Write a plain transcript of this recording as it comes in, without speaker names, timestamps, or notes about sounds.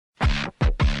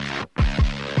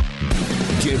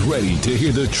Get ready to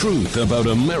hear the truth about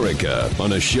America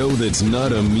on a show that's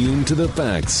not immune to the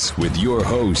facts with your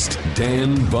host,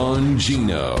 Dan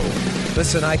Bongino.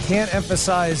 Listen, I can't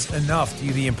emphasize enough to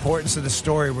you the importance of the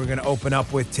story we're going to open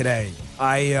up with today.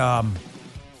 I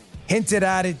hinted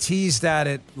at it, teased at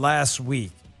it last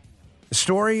week. The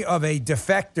story of a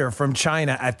defector from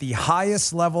China at the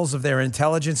highest levels of their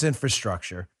intelligence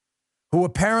infrastructure who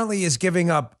apparently is giving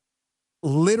up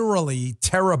literally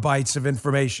terabytes of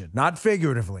information, not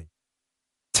figuratively,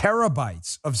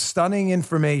 terabytes of stunning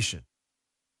information.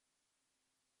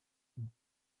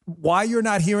 Why you're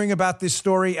not hearing about this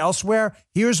story elsewhere?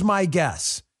 Here's my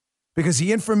guess. Because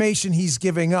the information he's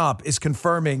giving up is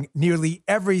confirming nearly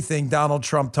everything Donald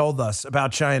Trump told us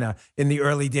about China in the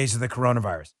early days of the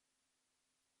coronavirus.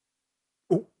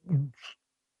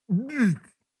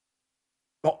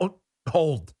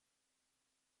 Hold.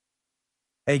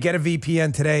 Hey, get a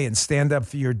VPN today and stand up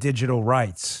for your digital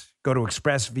rights. Go to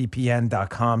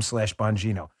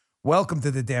expressvpn.com/Bongino. Welcome to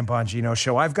the Dan Bongino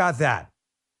Show. I've got that.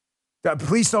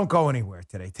 Please don't go anywhere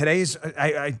today. Today's,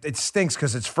 it stinks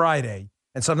because it's Friday,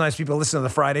 and sometimes people listen to the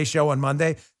Friday show on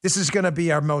Monday. This is going to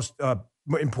be our most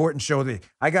important show.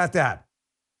 I got that.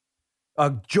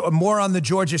 More on the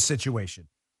Georgia situation.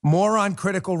 More on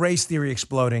critical race theory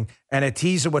exploding, and a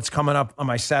tease of what's coming up on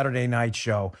my Saturday night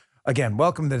show. Again,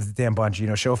 welcome to the Dan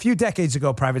Bongino Show. A few decades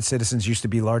ago, private citizens used to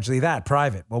be largely that,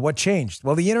 private. Well, what changed?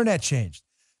 Well, the internet changed.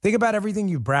 Think about everything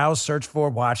you browsed, searched for,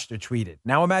 watched, or tweeted.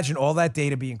 Now imagine all that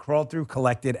data being crawled through,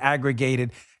 collected,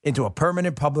 aggregated into a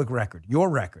permanent public record, your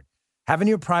record. Having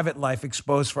your private life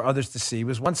exposed for others to see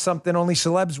was once something only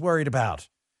celebs worried about.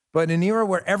 But in an era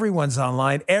where everyone's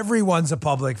online, everyone's a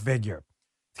public figure.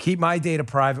 To keep my data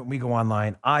private when we go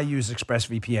online, I use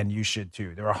ExpressVPN. You should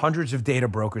too. There are hundreds of data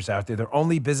brokers out there. They're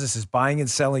only businesses buying and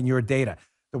selling your data.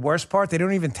 The worst part, they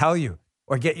don't even tell you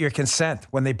or get your consent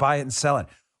when they buy it and sell it.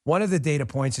 One of the data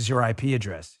points is your IP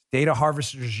address. Data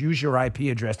harvesters use your IP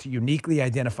address to uniquely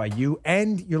identify you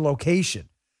and your location.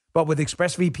 But with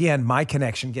ExpressVPN, my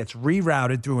connection gets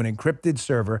rerouted through an encrypted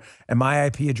server and my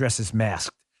IP address is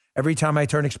masked. Every time I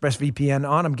turn ExpressVPN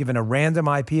on, I'm given a random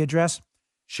IP address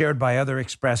shared by other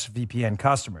ExpressVPN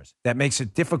customers. That makes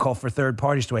it difficult for third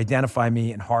parties to identify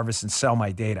me and harvest and sell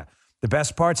my data. The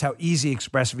best part's how easy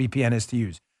ExpressVPN is to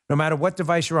use. No matter what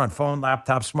device you're on, phone,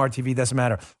 laptop, smart TV, doesn't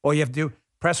matter. All you have to do,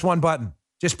 press one button.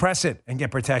 Just press it and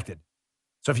get protected.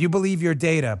 So if you believe your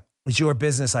data is your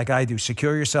business like I do,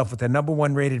 secure yourself with the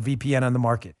 #1 rated VPN on the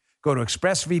market. Go to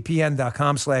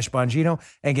expressvpn.com/Bongino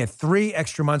and get 3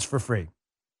 extra months for free.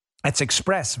 That's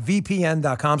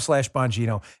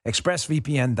expressvpn.com/Bongino,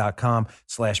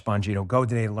 expressvpn.com/Bongino. Go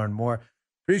today to learn more.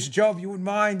 Producer Joe, if you wouldn't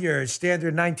mind, your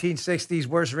standard 1960s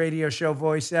worst radio show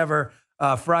voice ever.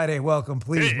 Friday, welcome,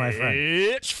 please, my friend.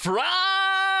 It's Friday!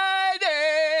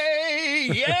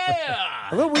 Yeah!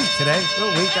 A little weak today. A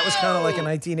little weak. That was kind of like a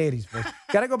 1980s voice.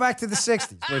 Got to go back to the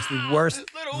 60s, where it's the worst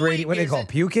radio. What do they call it?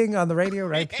 Puking on the radio,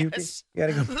 right? Yes. Puking. You got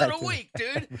to go back. Little weak,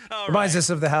 dude. Reminds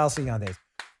us of the Halcyon days.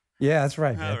 Yeah, that's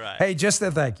right, man. All right. Hey, just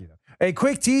a thank you. Hey,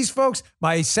 quick tease, folks.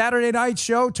 My Saturday night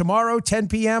show tomorrow, 10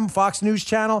 p.m., Fox News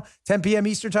Channel, 10 p.m.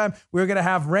 Eastern Time. We're going to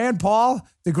have Rand Paul,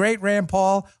 the great Rand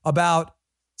Paul, about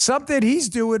something he's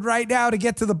doing right now to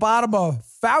get to the bottom of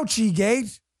Fauci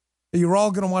Gate that you're all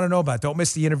going to want to know about. Don't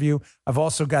miss the interview. I've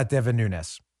also got Devin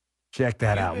Nunes. Check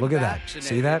that out. Look at that.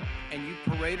 See that? And you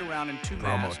parade around in 2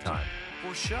 Promo masks. time.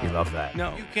 For sure. You love that.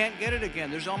 No. You can't get it again.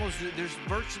 There's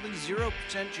virtually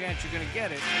 0% chance you're going to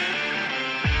get it.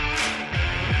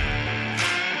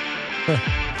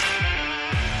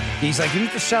 He's like, you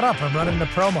need to shut up. I'm running the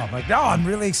promo. I'm like, no, I'm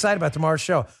really excited about tomorrow's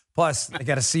show. Plus, I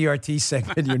got a CRT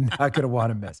segment you're not going to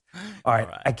want to miss. All right.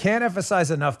 I can't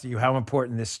emphasize enough to you how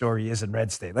important this story is in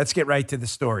Red State. Let's get right to the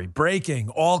story. Breaking,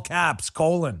 all caps, :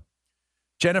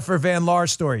 Jennifer Van Laar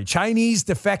story. Chinese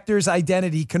defector's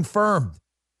identity confirmed.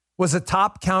 Was a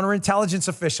top counterintelligence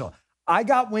official. I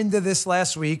got wind of this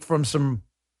last week from some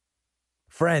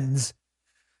friends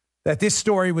that this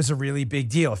story was a really big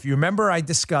deal. If you remember, I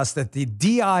discussed that the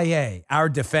DIA, our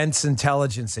Defense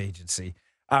Intelligence Agency,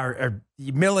 our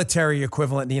military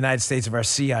equivalent in the United States of our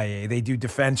CIA, they do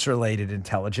defense-related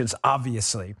intelligence,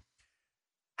 obviously,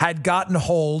 had gotten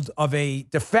hold of a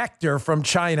defector from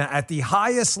China at the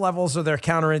highest levels of their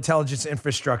counterintelligence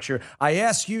infrastructure. I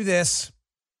ask you this.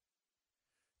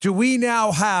 Do we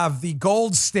now have the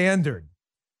gold standard,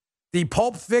 the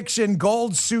Pulp Fiction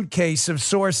gold suitcase of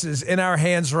sources in our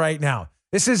hands right now?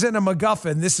 This isn't a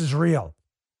MacGuffin. This is real.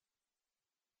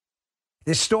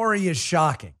 This story is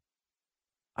shocking.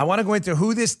 I want to go into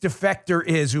who this defector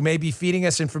is who may be feeding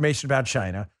us information about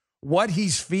China, what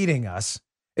he's feeding us,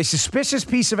 a suspicious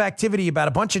piece of activity about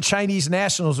a bunch of Chinese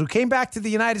nationals who came back to the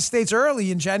United States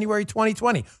early in January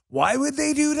 2020. Why would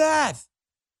they do that?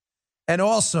 And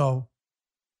also,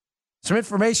 some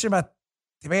information about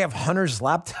they may have Hunter's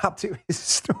laptop too. His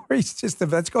stories just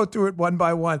let's go through it one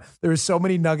by one. There are so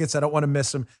many nuggets. I don't want to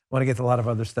miss them. I want to get to a lot of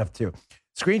other stuff too.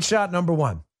 Screenshot number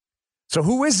 1. So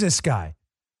who is this guy?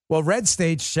 Well, Red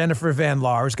State's Jennifer Van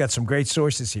Laar, who's got some great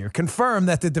sources here, confirmed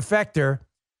that the defector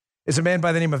is a man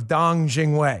by the name of Dong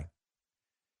Jingwei.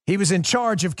 He was in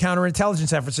charge of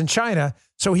counterintelligence efforts in China,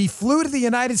 so he flew to the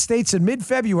United States in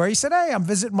mid-February. He said, hey, I'm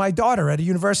visiting my daughter at a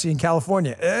university in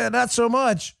California. Not so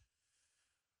much.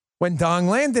 When Dong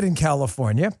landed in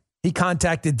California, he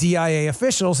contacted DIA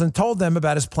officials and told them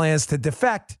about his plans to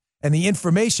defect and the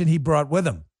information he brought with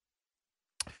him.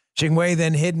 Jingwei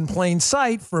then hid in plain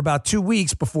sight for about 2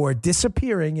 weeks before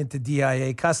disappearing into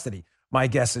DIA custody. My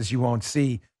guess is you won't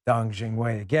see Dong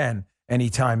Jingwei again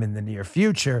anytime in the near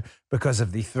future because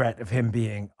of the threat of him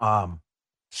being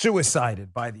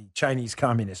suicided by the Chinese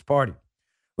Communist Party.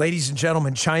 Ladies and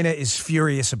gentlemen, China is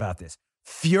furious about this.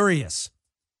 Furious.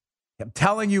 I'm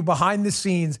telling you, behind the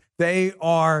scenes, they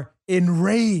are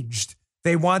enraged.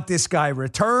 They want this guy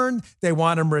returned. They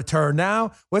want him returned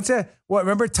now. What's that? What?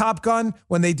 Remember Top Gun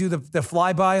when they do the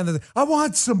flyby on the? I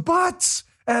want some butts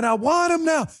and I want them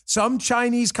now. Some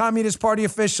Chinese Communist Party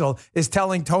official is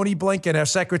telling Tony Blinken, our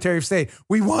Secretary of State,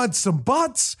 we want some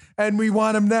butts and we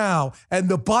want them now. And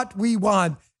the butt we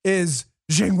want is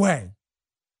Jingwei.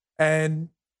 And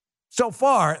so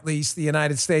far, at least, the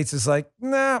United States is like,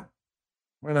 nah.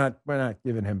 We're not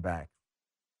giving him back.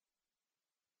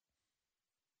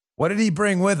 What did he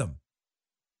bring with him?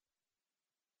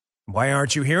 Why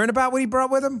aren't you hearing about what he brought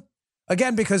with him?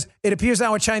 Again, because it appears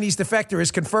now a Chinese defector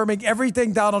is confirming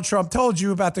everything Donald Trump told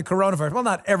you about the coronavirus. Well,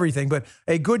 not everything, but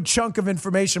a good chunk of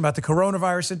information about the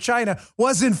coronavirus in China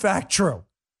was in fact true.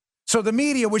 So the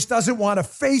media, which doesn't want to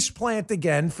face plant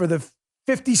again for the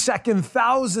 52nd,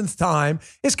 1000th time,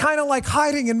 is kind of like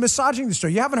hiding and massaging the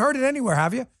story. You haven't heard it anywhere,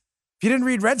 have you? If you didn't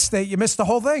read Red State, you missed the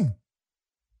whole thing.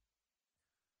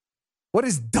 What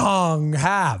does Dong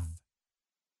have?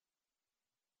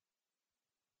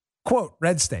 Quote,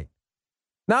 Red State.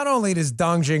 Not only does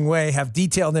Dong Jingwei have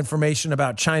detailed information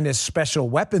about China's special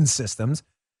weapons systems,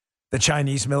 the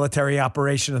Chinese military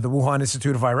operation of the Wuhan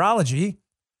Institute of Virology,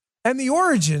 and the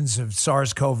origins of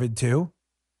SARS-CoV-2,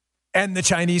 and the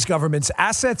Chinese government's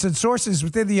assets and sources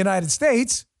within the United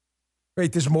States.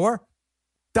 Wait, there's more?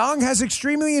 Dong has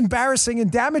extremely embarrassing and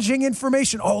damaging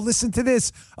information. Oh, listen to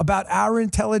this about our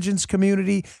intelligence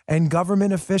community and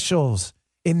government officials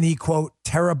in the, quote,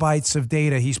 terabytes of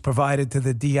data he's provided to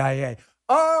the DIA.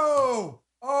 Oh,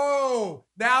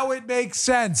 now it makes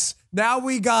sense. Now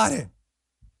we got it.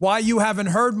 Why you haven't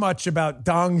heard much about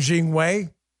Dong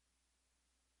Jingwei?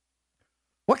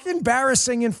 What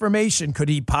embarrassing information could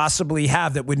he possibly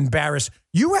have that would embarrass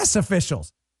U.S.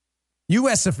 officials?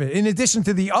 in addition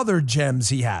to the other gems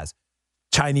he has.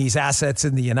 Chinese assets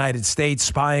in the United States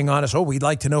spying on us. Oh, we'd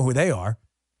like to know who they are.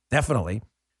 Definitely.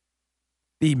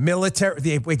 The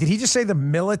military, wait, did he just say the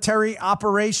military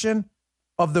operation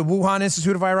of the Wuhan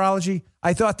Institute of Virology?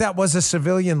 I thought that was a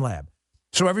civilian lab.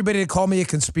 So everybody that called me a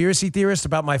conspiracy theorist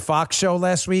about my Fox show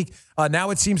last week, now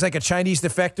it seems like a Chinese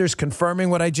defector is confirming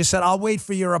what I just said. I'll wait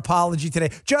for your apology today.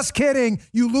 Just kidding.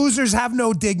 You losers have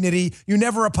no dignity. You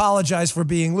never apologize for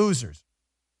being losers.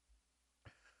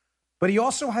 But he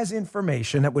also has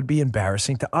information that would be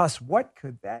embarrassing to us. What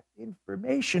could that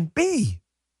information be?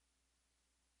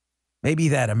 Maybe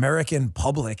that American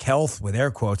public health, with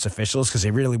air quotes, officials, because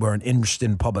they really weren't interested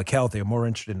in public health. They were more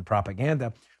interested in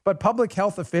propaganda. But public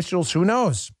health officials, who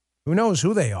knows? Who knows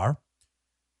who they are?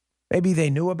 Maybe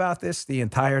they knew about this the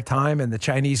entire time, and the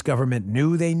Chinese government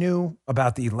knew they knew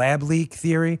about the lab leak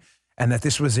theory and that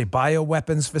this was a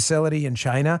bioweapons facility in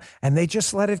China, and they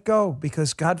just let it go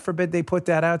because, God forbid, they put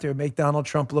that out there and make Donald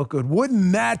Trump look good.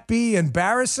 Wouldn't that be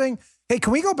embarrassing? Hey,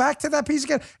 can we go back to that piece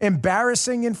again?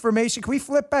 Embarrassing information. Can we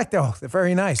flip back? Oh, they're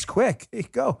very nice. Quick. There you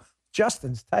go.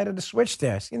 Justin's tight of the switch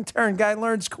there. Intern guy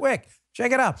learns quick.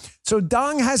 Check it out. So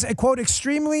Dong has a, quote,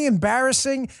 extremely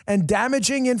embarrassing and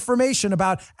damaging information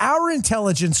about our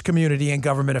intelligence community and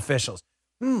government officials.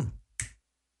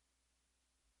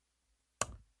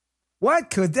 What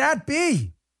could that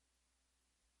be?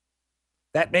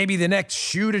 That may be the next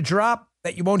shoe to drop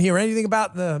that you won't hear anything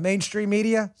about in the mainstream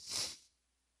media?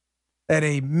 That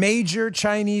a major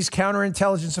Chinese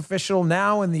counterintelligence official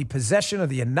now in the possession of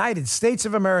the United States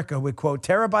of America with, quote,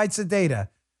 terabytes of data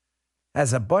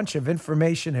has a bunch of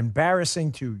information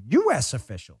embarrassing to U.S.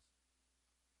 officials.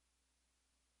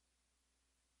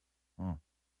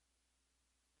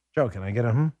 Joe, can I get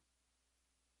a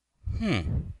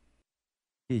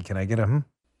Hey, can I get a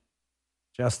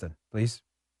Justin, please?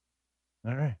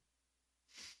 All right.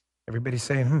 Everybody's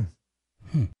saying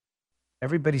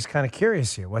Everybody's kind of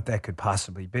curious here what that could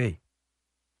possibly be.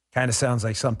 Kind of sounds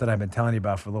like something I've been telling you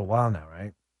about for a little while now,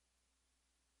 right?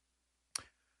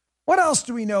 What else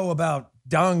do we know about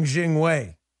Dong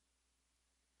Jingwei?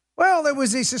 Well, there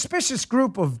was a suspicious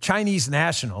group of Chinese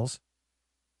nationals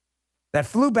that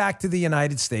flew back to the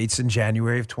United States in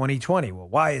January of 2020. Well,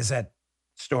 why is that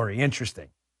story interesting?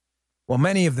 Well,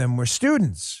 many of them were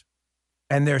students,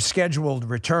 and their scheduled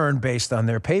return based on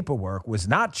their paperwork was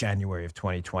not January of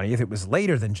 2020. It was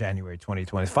later than January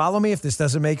 2020. Follow me if this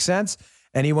doesn't make sense.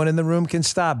 Anyone in the room can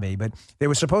stop me, but they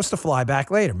were supposed to fly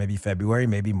back later, maybe February,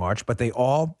 maybe March, but they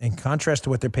all, in contrast to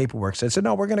what their paperwork said,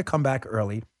 no, we're going to come back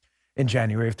early in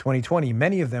January of 2020.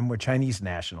 Many of them were Chinese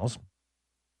nationals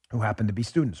who happened to be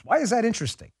students. Why is that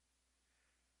interesting?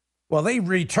 Well, they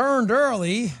returned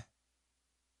early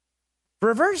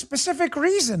for a very specific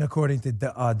reason, according to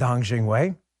Dong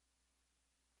Jingwei.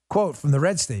 Quote from the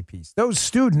Red State piece. Those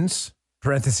students,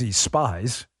 parentheses,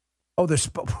 spies. Oh,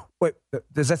 wait,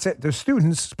 does that say those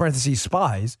students, parentheses,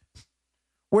 spies,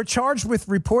 were charged with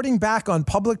reporting back on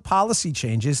public policy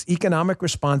changes, economic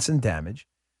response and damage,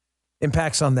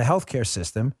 impacts on the healthcare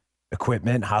system,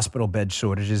 equipment, hospital bed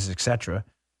shortages, etc.,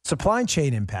 supply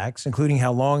chain impacts, including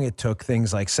how long it took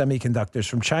things like semiconductors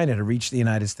from China to reach the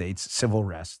United States, civil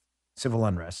unrest,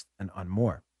 and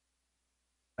more.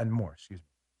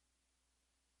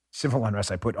 Civil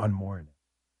unrest, I put on more in it.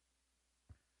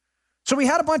 So we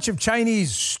had a bunch of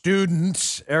Chinese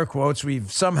students, air quotes,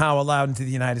 we've somehow allowed into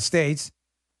the United States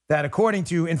that, according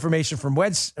to information from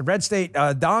Red State,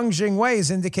 Dong Jingwei is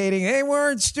indicating, hey,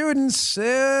 weren't students.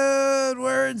 They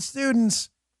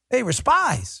were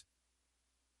spies.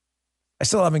 I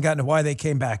still haven't gotten to why they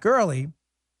came back early,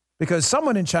 because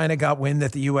someone in China got wind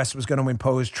that the U.S. was going to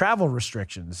impose travel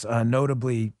restrictions,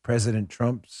 notably President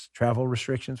Trump's travel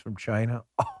restrictions from China.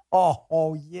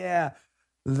 Oh, yeah,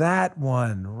 that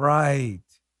one, right.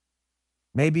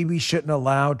 Maybe we shouldn't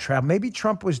allow travel. Maybe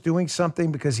Trump was doing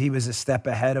something because he was a step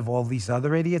ahead of all these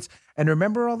other idiots. And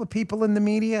remember all the people in the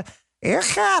media? You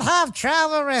can't have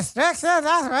travel restrictions.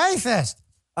 That's racist.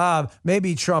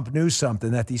 Maybe Trump knew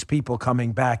something, that these people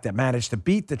coming back that managed to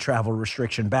beat the travel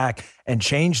restriction back and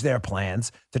change their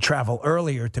plans to travel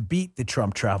earlier to beat the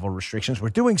Trump travel restrictions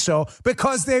were doing so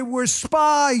because they were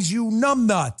spies, you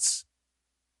numbnuts.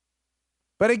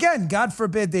 But again, God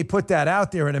forbid they put that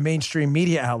out there in a mainstream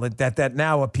media outlet that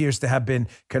now appears to have been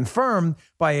confirmed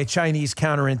by a Chinese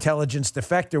counterintelligence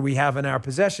defector we have in our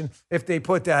possession. If they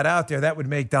put that out there, that would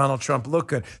make Donald Trump look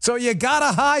good. So you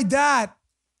gotta hide that.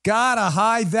 Gotta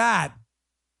hide that.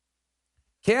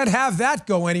 Can't have that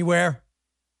go anywhere.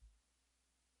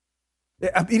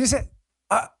 I mean, is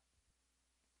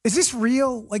this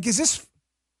real? Like, is this,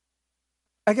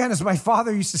 again, as my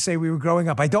father used to say, we were growing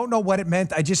up, I don't know what it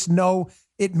meant. I just know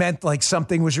it meant like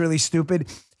something was really stupid.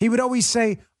 He would always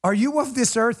say, are you of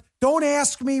this earth? Don't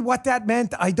ask me what that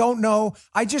meant. I don't know.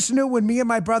 I just knew when me and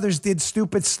my brothers did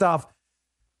stupid stuff,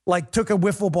 like took a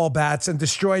wiffle ball bats and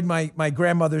destroyed my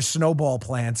grandmother's snowball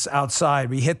plants outside.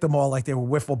 We hit them all like they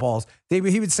were wiffle balls. He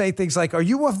would say things like, are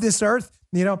you of this earth?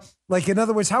 You know, like, in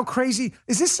other words, how crazy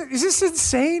is this? Is this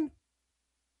insane?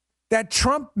 That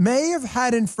Trump may have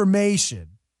had information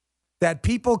that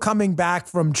people coming back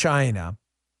from China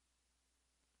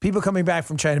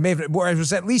may have, or it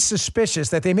was at least suspicious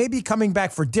that they may be coming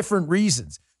back for different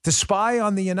reasons, to spy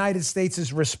on the United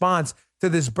States' response to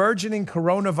this burgeoning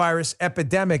coronavirus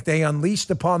epidemic they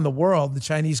unleashed upon the world. The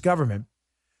Chinese government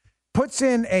puts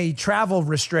in a travel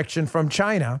restriction from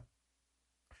China,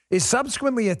 is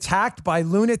subsequently attacked by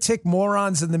lunatic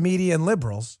morons in the media and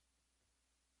liberals.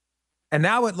 And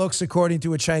now it looks, according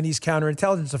to a Chinese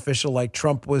counterintelligence official, like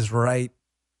Trump was right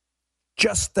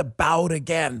just about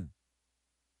again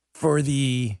for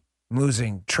the, I'm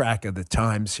losing track of the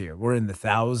times here. We're in the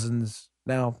thousands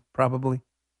now, probably.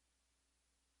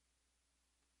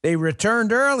 They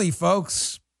returned early,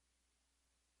 folks,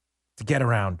 to get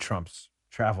around Trump's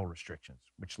travel restrictions,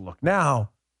 which look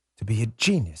now to be a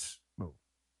genius move.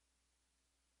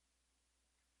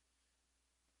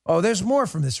 Oh, there's more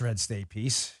from this Red State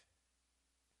piece.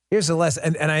 Here's a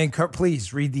lesson, and I encourage,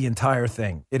 please read the entire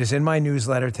thing. It is in my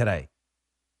newsletter today.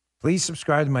 Please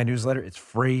subscribe to my newsletter. It's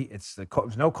free. It's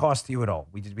no cost to you at all.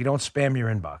 We don't spam your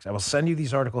inbox. I will send you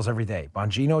these articles every day.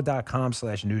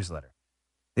 Bongino.com/newsletter.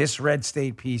 This Red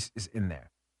State piece is in there.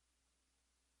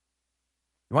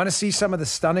 You want to see some of the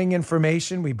stunning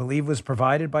information we believe was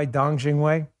provided by Dong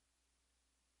Jingwei?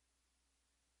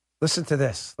 Listen to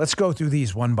this. Let's go through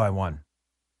these one by one.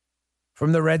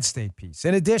 from the Red State piece.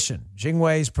 In addition,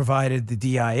 Jingwei's provided the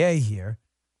DIA here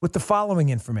with the following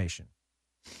information.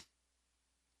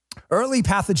 Early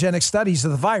pathogenic studies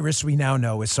of the virus we now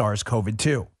know as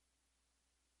SARS-CoV-2.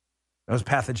 Those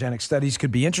pathogenic studies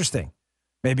could be interesting,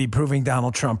 maybe proving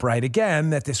Donald Trump right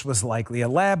again that this was likely a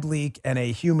lab leak and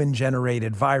a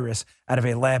human-generated virus out of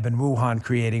a lab in Wuhan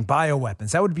creating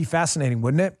bioweapons. That would be fascinating,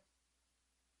 wouldn't it?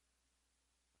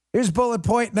 Here's bullet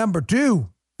point number 2,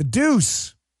 the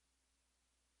deuce.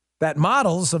 That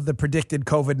models of the predicted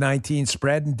COVID-19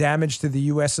 spread and damage to the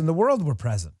U.S. and the world were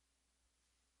present.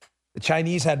 The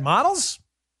Chinese had models?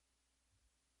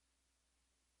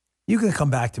 You can come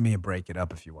back to me and break it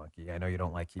up if you want, Guy. I know you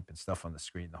don't like keeping stuff on the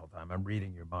screen the whole time. I'm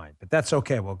reading your mind, but that's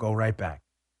okay. We'll go right back.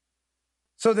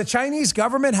 So the Chinese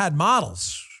government had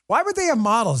models. Why would they have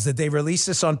models? Did they release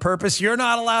this on purpose? You're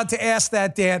not allowed to ask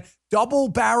that, Dan.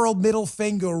 Double-barreled middle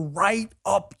finger right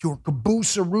up your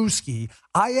caboose-a-rooski.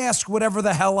 I ask whatever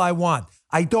the hell I want.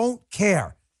 I don't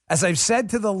care. As I've said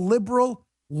to the liberal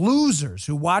losers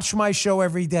who watch my show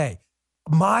every day,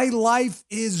 my life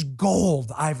is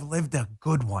gold. I've lived a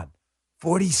good one.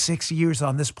 46 years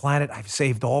on this planet. I've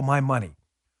saved all my money.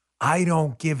 I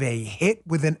don't give a hit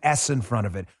with an S in front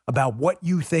of it about what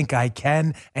you think I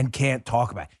can and can't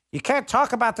talk about. You can't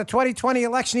talk about the 2020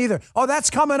 election either. Oh, that's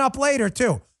coming up later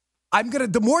too.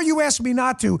 The more you ask me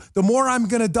not to, the more I'm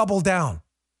going to double down.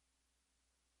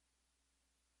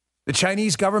 The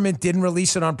Chinese government didn't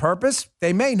release it on purpose.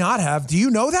 They may not have. Do you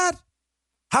know that?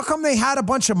 How come they had a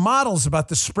bunch of models about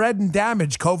the spread and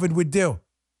damage COVID would do?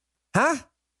 Huh?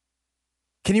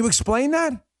 Can you explain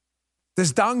that?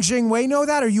 Does Dong Jingwei know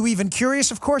that? Are you even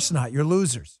curious? Of course not. You're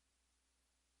losers.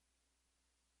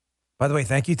 By the way,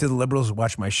 thank you to the liberals who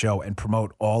watch my show and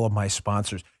promote all of my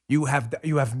sponsors. You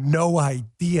have no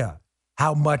idea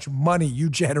how much money you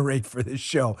generate for this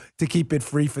show to keep it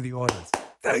free for the audience.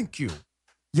 Thank you.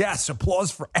 Yes,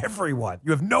 applause for everyone.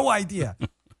 You have no idea.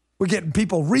 We're getting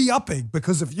people re-upping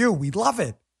because of you. We love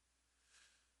it.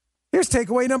 Here's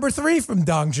takeaway number 3 from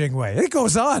Dong Jingwei. It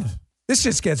goes on. This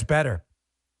just gets better.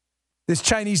 This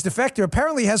Chinese defector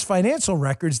apparently has financial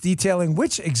records detailing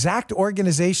which exact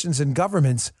organizations and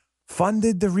governments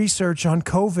funded the research on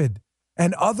COVID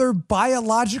and other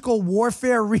biological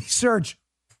warfare research.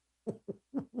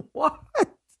 What?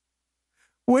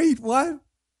 Wait, what?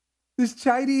 This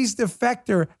Chinese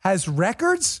defector has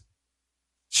records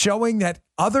showing that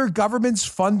other governments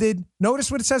funded,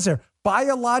 notice what it says there,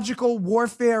 biological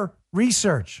warfare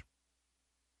research.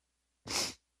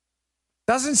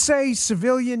 Doesn't say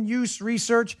civilian use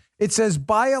research. It says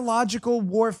biological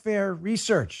warfare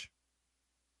research.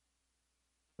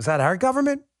 Was that our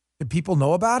government? Did people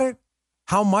know about it?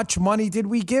 How much money did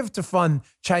we give to fund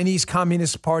Chinese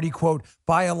Communist Party, quote,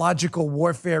 biological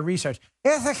warfare research?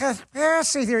 It's a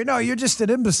conspiracy theory. No, you're just an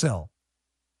imbecile.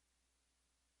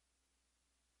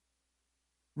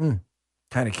 Kind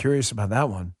of curious about that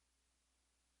one.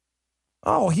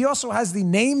 Oh, he also has the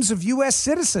names of U.S.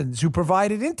 citizens who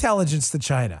provided intelligence to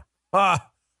China.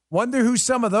 Wonder who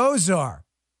some of those are.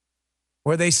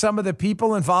 Were they some of the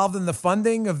people involved in the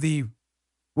funding of the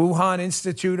Wuhan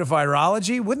Institute of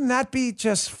Virology? Wouldn't that be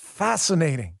just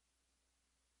fascinating?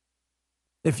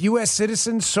 If U.S.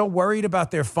 citizens so worried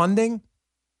about their funding,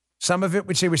 some of it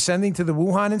which they were sending to the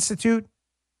Wuhan Institute,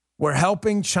 were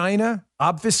helping China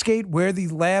obfuscate where the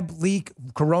lab leak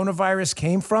coronavirus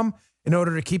came from in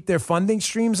order to keep their funding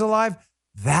streams alive,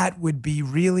 that would be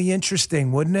really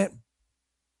interesting, wouldn't it?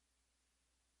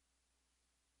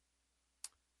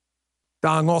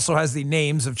 Dong also has the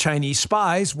names of Chinese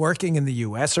spies working in the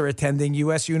U.S. or attending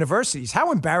U.S. universities.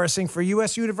 How embarrassing for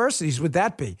U.S. universities would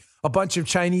that be? A bunch of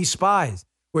Chinese spies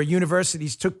where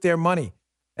universities took their money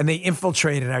and they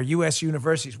infiltrated our U.S.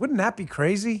 universities. Wouldn't that be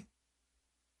crazy?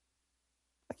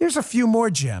 Here's a few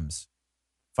more gems.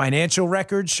 Financial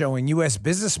records showing U.S.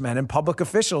 businessmen and public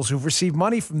officials who've received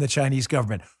money from the Chinese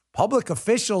government. Public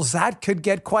officials, that could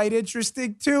get quite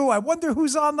interesting too. I wonder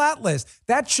who's on that list.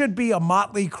 That should be a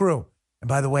motley crew. And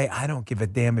by the way, I don't give a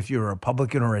damn if you're a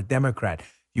Republican or a Democrat.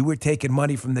 You were taking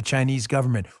money from the Chinese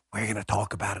government. We're going to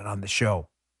talk about it on the show.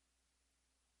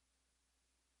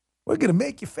 We're going to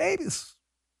make you famous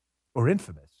or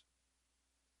infamous.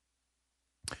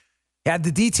 Had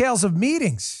the details of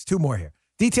meetings. 2 more here.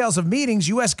 Details of meetings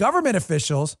U.S. government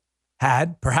officials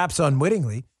had, perhaps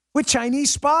unwittingly, with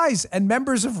Chinese spies and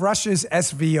members of Russia's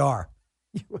SVR.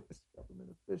 U.S.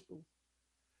 government officials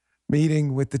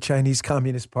meeting with the Chinese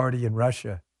Communist Party in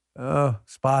Russia. Oh,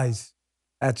 spies.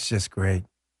 That's just great.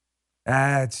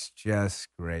 That's just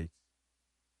great.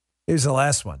 Here's the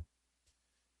last one.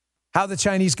 How the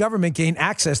Chinese government gained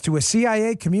access to a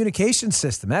CIA communication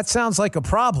system. That sounds like a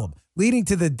problem. leading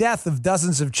to the death of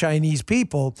dozens of Chinese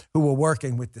people who were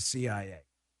working with the CIA.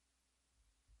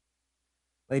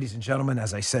 Ladies and gentlemen,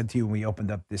 as I said to you when we opened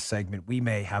up this segment, we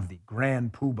may have the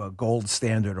grand poobah gold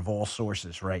standard of all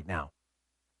sources right now.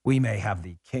 We may have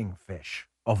the kingfish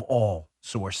of all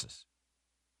sources.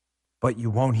 But you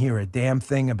won't hear a damn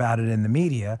thing about it in the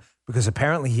media because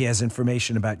apparently he has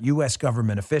information about U.S.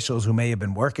 government officials who may have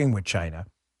been working with China.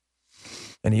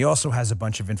 And he also has a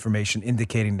bunch of information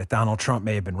indicating that Donald Trump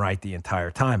may have been right the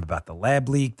entire time about the lab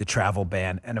leak, the travel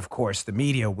ban, and, of course, the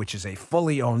media, which is a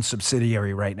fully owned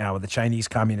subsidiary right now of the Chinese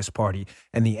Communist Party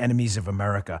and the enemies of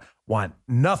America, want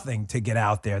nothing to get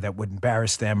out there that would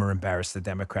embarrass them or embarrass the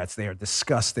Democrats. They are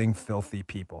disgusting, filthy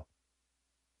people.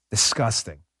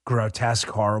 Disgusting, grotesque,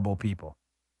 horrible people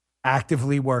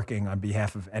actively working on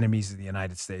behalf of enemies of the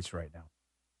United States right now.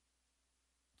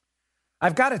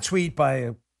 I've got a tweet by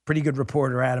a pretty good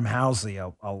reporter, Adam Housley,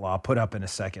 I'll put up in a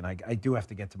second. I do have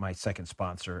to get to my second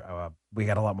sponsor. We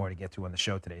got a lot more to get to on the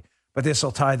show today. But this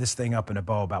will tie this thing up in a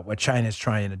bow about what China is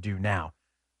trying to do now,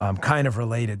 kind of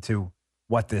related to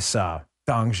what this Dong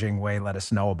Jingwei let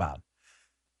us know about.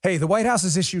 Hey, the White House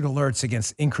has issued alerts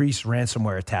against increased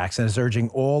ransomware attacks and is urging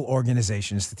all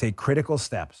organizations to take critical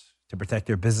steps to protect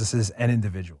their businesses and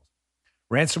individuals.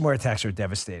 Ransomware attacks are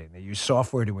devastating. They use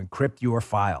software to encrypt your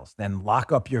files, then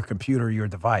lock up your computer or your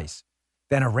device.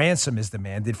 Then a ransom is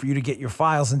demanded for you to get your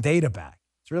files and data back.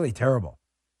 It's really terrible.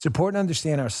 It's important to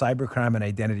understand how cybercrime and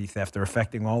identity theft are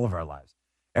affecting all of our lives.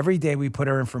 Every day we put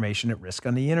our information at risk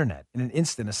on the internet. In an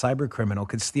instant, a cyber criminal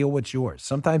could steal what's yours,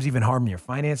 sometimes even harm your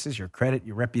finances, your credit,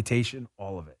 your reputation,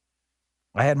 all of it.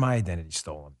 I had my identity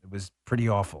stolen. It was pretty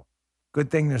awful.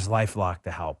 Good thing there's LifeLock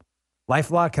to help.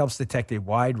 LifeLock helps detect a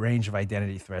wide range of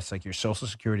identity threats like your social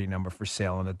security number for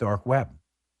sale on the dark web.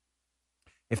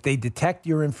 If they detect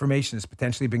your information has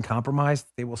potentially been compromised,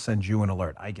 they will send you an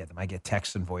alert. I get them. I get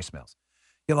texts and voicemails.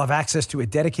 You'll have access to a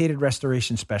dedicated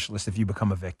restoration specialist if you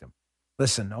become a victim.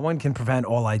 Listen, no one can prevent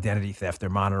all identity theft or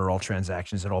monitor all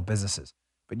transactions at all businesses,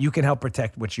 but you can help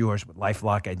protect what's yours with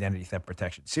LifeLock Identity Theft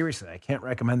Protection. Seriously, I can't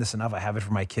recommend this enough. I have it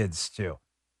for my kids, too.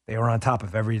 They are on top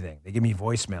of everything. They give me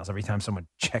voicemails every time someone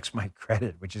checks my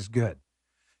credit, which is good.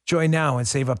 Join now and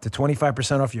save up to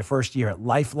 25% off your first year at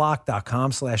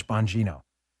LifeLock.com/Bongino.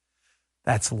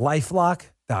 That's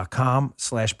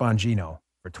LifeLock.com/Bongino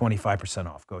for 25%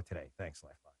 off. Go today. Thanks,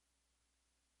 LifeLock.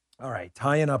 All right,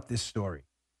 tying up this story.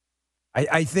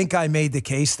 I think I made the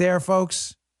case there,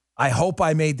 folks. I hope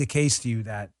I made the case to you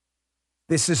that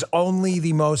this is only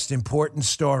the most important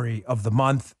story of the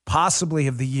month, possibly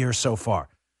of the year so far.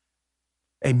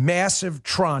 A massive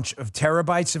tranche of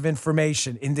terabytes of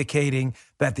information indicating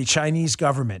that the Chinese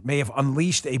government may have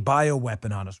unleashed a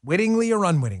bioweapon on us, wittingly or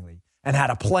unwittingly, and had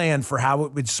a plan for how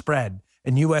it would spread,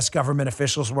 and U.S. government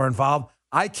officials were involved.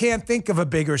 I can't think of a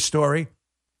bigger story.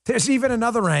 There's even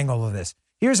another angle of this.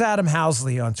 Here's Adam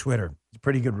Housley on Twitter. He's a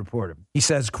pretty good reporter. He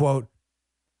says, quote,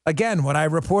 again, what I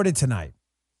reported tonight.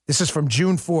 This is from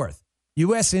June 4th.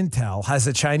 U.S. Intel has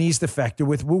a Chinese defector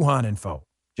with Wuhan info.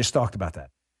 Just talked about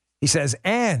that. He says,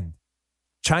 and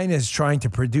China is trying to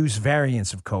produce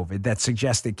variants of COVID that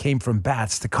suggest it came from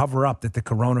bats to cover up that the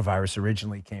coronavirus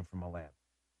originally came from a lab.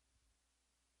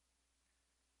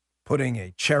 Putting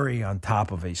a cherry on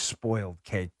top of a spoiled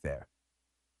cake there.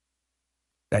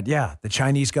 That, yeah, the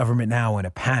Chinese government now in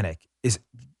a panic is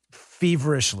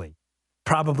feverishly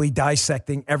probably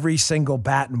dissecting every single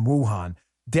bat in Wuhan,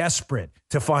 desperate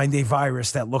to find a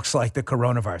virus that looks like the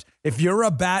coronavirus. If you're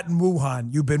a bat in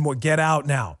Wuhan, get out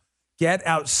now. Get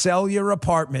out, sell your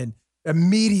apartment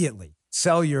immediately.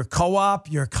 Sell your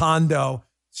co-op, your condo,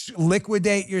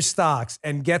 liquidate your stocks,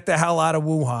 and get the hell out of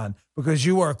Wuhan because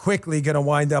you are quickly going to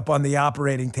wind up on the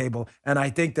operating table, and I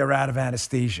think they're out of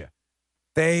anesthesia.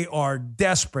 They are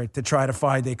desperate to try to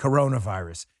find a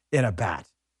coronavirus in a bat.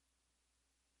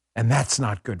 And that's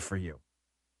not good for you.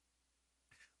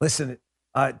 Listen,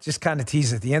 just kind of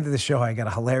tease at the end of the show, I got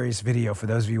a hilarious video for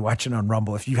those of you watching on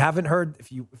Rumble. If you haven't heard,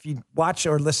 if you watch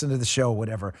or listen to the show,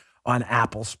 whatever, on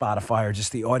Apple, Spotify, or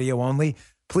just the audio only,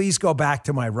 please go back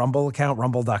to my Rumble account,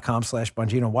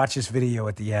 rumble.com/Bongino. Watch this video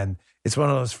at the end. It's one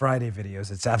of those Friday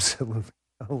videos. It's absolutely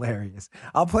hilarious.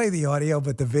 I'll play the audio,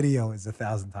 but the video is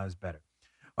 1,000 times better.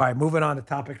 All right, moving on to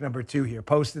topic number 2 here,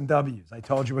 posting W's. I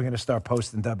told you we're going to start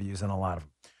posting W's and a lot of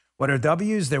them. What are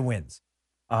W's? They're wins.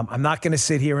 I'm not going to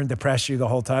sit here and depress you the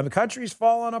whole time. The country's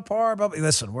falling apart. But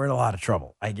listen, we're in a lot of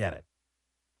trouble. I get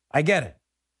it.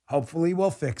 Hopefully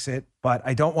we'll fix it, but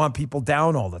I don't want people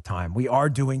down all the time. We are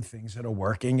doing things that are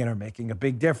working and are making a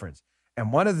big difference.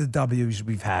 And one of the W's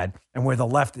we've had, and where the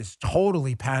left is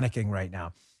totally panicking right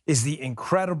now, is the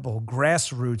incredible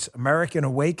grassroots American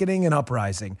awakening and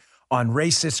uprising on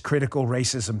racist critical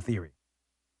racism theory.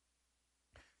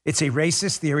 It's a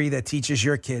racist theory that teaches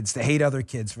your kids to hate other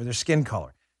kids for their skin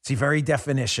color. It's the very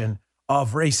definition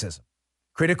of racism.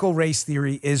 Critical race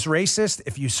theory is racist.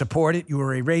 If you support it, you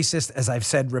are a racist. As I've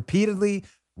said repeatedly,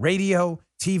 radio,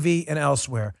 TV, and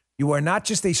elsewhere, you are not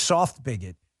just a soft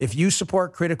bigot. If you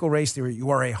support critical race theory, you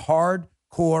are a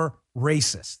hardcore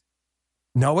racist.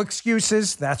 No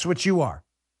excuses. That's what you are.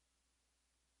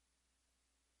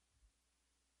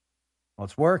 Well,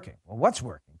 it's working. Well, what's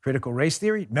working? Critical race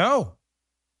theory? No.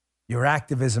 Your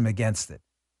activism against it.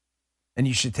 And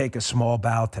you should take a small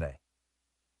bow today.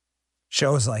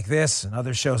 Shows like this and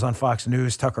other shows on Fox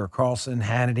News, Tucker Carlson,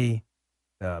 Hannity,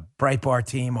 the Breitbart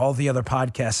team, all the other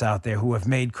podcasts out there who have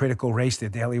made critical race, the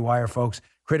Daily Wire folks,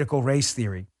 critical race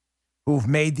theory, who've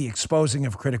made the exposing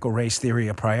of critical race theory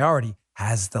a priority,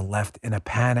 has the left in a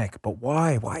panic. But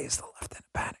why? Why is the left in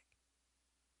a panic?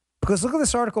 Because look at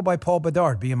this article by Paul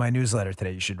Bedard, be in my newsletter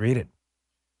today. You should read it.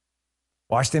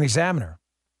 Washington Examiner.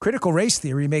 Critical race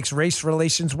theory makes race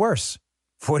relations worse.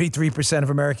 43% of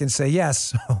Americans say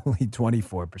yes. Only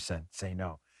 24% say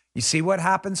no. You see what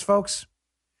happens, folks?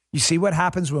 You see what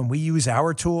happens when we use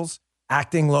our tools,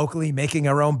 acting locally, making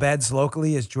our own beds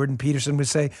locally, as Jordan Peterson would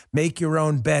say, make your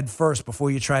own bed first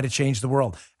before you try to change the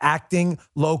world. Acting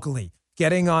locally,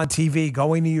 getting on TV,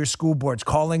 going to your school boards,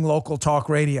 calling local talk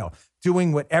radio,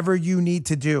 doing whatever you need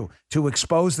to do to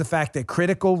expose the fact that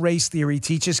critical race theory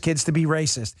teaches kids to be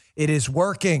racist. It is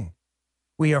working.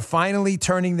 We are finally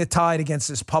turning the tide against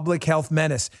this public health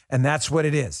menace, and that's what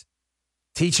it is.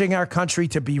 Teaching our country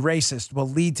to be racist will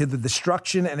lead to the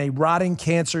destruction and a rotting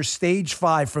cancer stage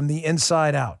 5 from the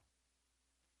inside out.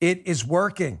 It is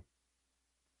working.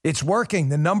 It's working.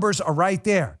 The numbers are right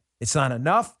there. It's not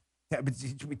enough.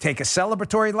 We take a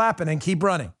celebratory lap and then keep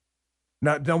running.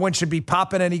 No one should be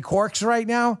popping any corks right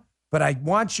now, but I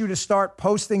want you to start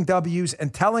posting W's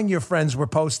and telling your friends we're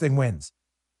posting wins.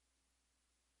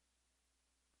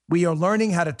 We are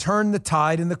learning how to turn the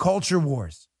tide in the culture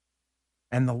wars.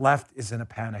 And the left is in a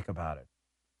panic about it.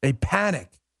 A panic.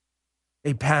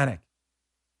 A panic.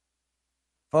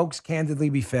 Folks, candidly,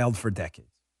 we failed for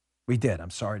decades. We did. I'm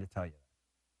sorry to tell you that.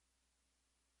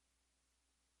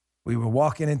 We were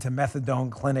walking into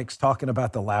methadone clinics talking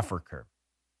about the Laffer curve.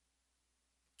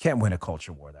 Can't win a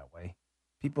culture war that way.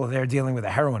 People there dealing with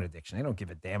a heroin addiction, they don't give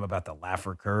a damn about the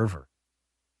Laffer curve or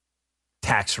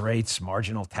tax rates,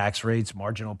 marginal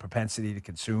propensity to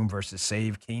consume versus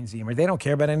save, Keynesian. They don't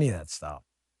care about any of that stuff.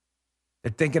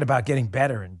 They're thinking about getting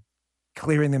better and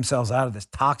clearing themselves out of this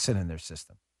toxin in their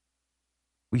system.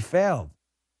 We failed.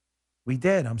 We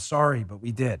did. I'm sorry, but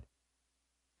we did.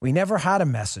 We never had a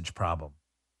message problem.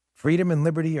 Freedom and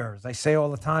liberty are, as I say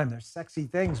all the time, they're sexy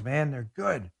things, man. They're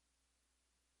good.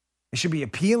 They should be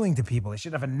appealing to people. They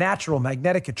should have a natural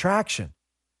magnetic attraction.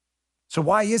 So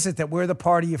why is it that we're the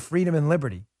party of freedom and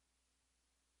liberty,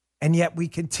 and yet we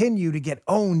continue to get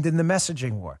owned in the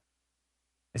messaging war?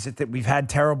 Is it that we've had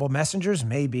terrible messengers?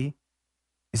 Maybe.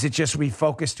 Is it just we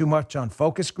focus too much on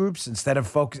focus groups instead of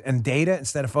focus and data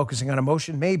instead of focusing on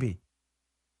emotion? Maybe.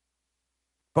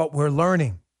 But we're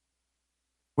learning.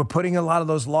 We're putting a lot of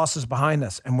those losses behind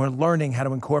us, and we're learning how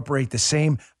to incorporate the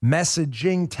same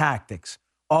messaging tactics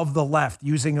of the left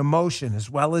using emotion as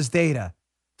well as data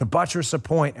to buttress a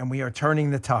point, and we are turning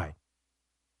the tide.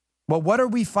 Well, what are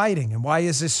we fighting, and why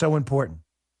is this so important?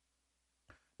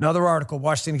 Another article,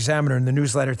 Washington Examiner in the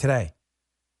newsletter today.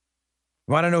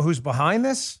 You want to know who's behind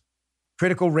this?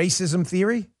 Critical racism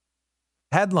theory?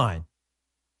 Headline,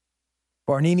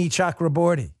 Barnini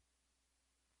Chakraborty,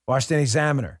 Washington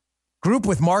Examiner. Group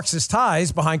with Marxist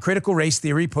ties behind critical race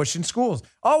theory push in schools.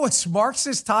 Oh, it's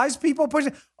Marxist ties people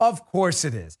pushing? Of course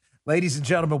it is. Ladies and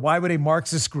gentlemen, why would a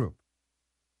Marxist group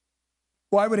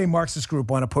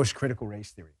want to push critical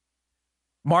race theory?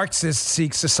 Marxists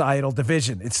seek societal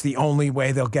division. It's the only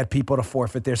way they'll get people to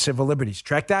forfeit their civil liberties.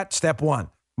 Track that? Step one,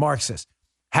 Marxists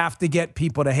have to get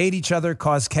people to hate each other,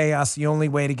 cause chaos. The only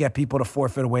way to get people to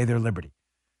forfeit away their liberty.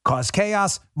 Cause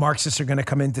chaos, Marxists are going to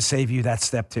come in to save you. That's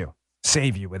step two.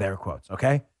 Save you with air quotes,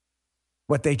 okay?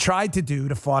 What they tried to do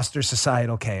to foster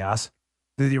societal chaos,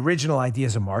 the original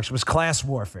ideas of Marx, was class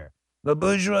warfare. The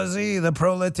bourgeoisie, the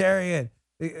proletariat,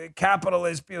 the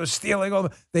capitalists, people stealing all.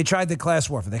 They tried the class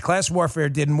warfare. The class warfare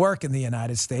didn't work in the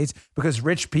United States because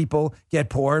rich people get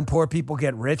poor and poor people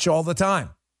get rich all the time.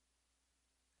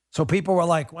 So people were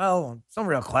like, well, some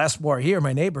real class war here.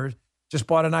 My neighbor just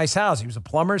bought a nice house. He was a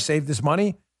plumber, saved his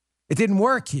money. It didn't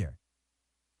work here.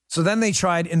 So then they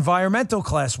tried environmental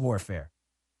class warfare.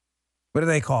 What do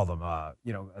they call them?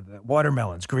 The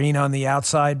watermelons, green on the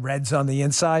outside, reds on the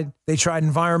inside. They tried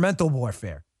environmental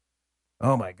warfare.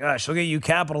 Oh, my gosh, look at you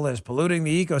capitalists polluting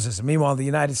the ecosystem. Meanwhile, the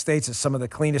United States is some of the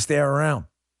cleanest air around.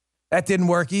 That didn't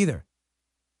work either.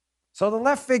 So the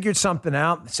left figured something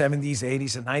out in the 70s,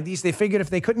 80s, and 90s. They figured if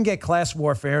they couldn't get class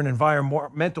warfare and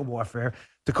environmental warfare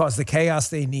to cause the chaos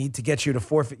they need to get you to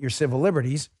forfeit your civil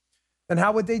liberties, then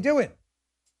how would they do it?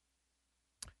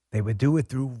 They would do it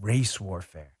through race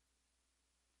warfare,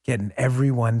 getting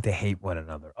everyone to hate one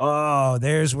another. Oh,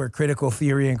 there's where critical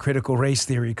theory and critical race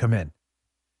theory come in.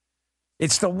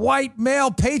 It's the white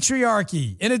male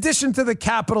patriarchy, in addition to the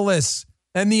capitalists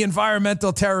and the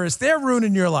environmental terrorists. They're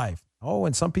ruining your life. Oh,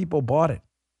 and some people bought it.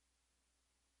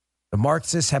 The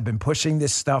Marxists have been pushing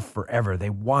this stuff forever. They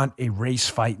want a race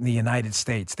fight in the United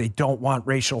States. They don't want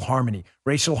racial harmony.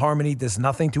 Racial harmony does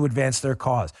nothing to advance their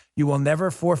cause. You will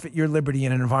never forfeit your liberty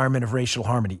in an environment of racial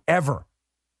harmony, ever.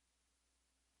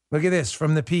 Look at this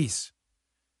from the piece.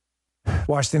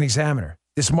 Washington Examiner.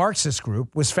 This Marxist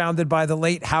group was founded by the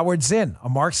late Howard Zinn, a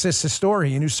Marxist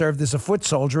historian who served as a foot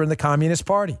soldier in the Communist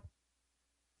Party.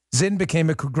 Zinn became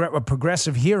a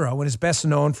progressive hero and is best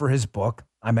known for his book,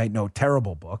 I might know,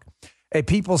 terrible book, A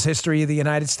People's History of the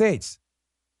United States.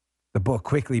 The book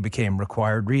quickly became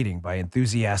required reading by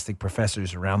enthusiastic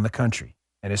professors around the country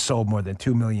and has sold more than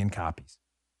 2 million copies.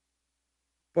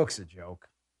 Book's a joke.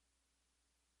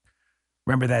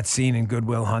 Remember that scene in Good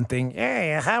Will Hunting?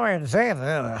 Yeah, Howard Zinn.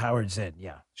 Howard Zinn,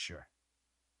 yeah, sure.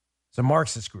 It's a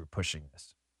Marxist group pushing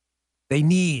this. They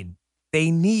need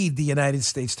the United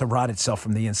States to rot itself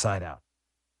from the inside out.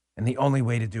 And the only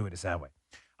way to do it is that way.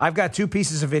 I've got 2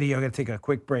 pieces of video. I'm going to take a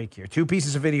quick break here. 2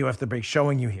 pieces of video after the break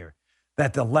showing you here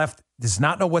that the left does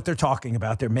not know what they're talking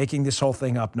about. They're making this whole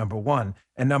thing up, number one.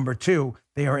 And number two,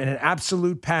 they are in an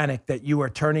absolute panic that you are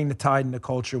turning the tide in the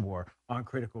culture war on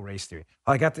critical race theory.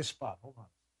 I got this spot. Hold on.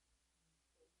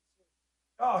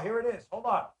 Oh, here it is. Hold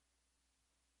on.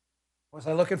 What was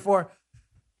I looking for?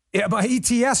 Yeah, my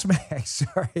ETS mag.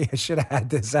 Sorry, I should have had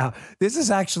this out. This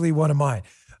is actually one of mine.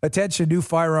 Attention, new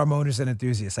firearm owners and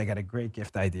enthusiasts. I got a great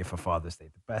gift idea for Father's Day,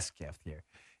 the best gift here.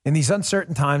 In these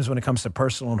uncertain times when it comes to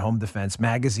personal and home defense,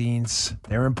 magazines,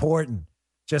 they're important.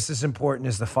 Just as important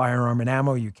as the firearm and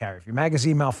ammo you carry. If your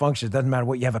magazine malfunctions, it doesn't matter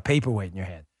what you have a paperweight in your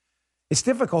hand. It's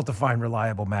difficult to find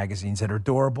reliable magazines that are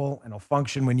durable and will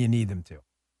function when you need them to.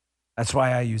 That's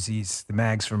why I use the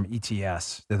mags from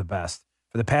ETS. They're the best.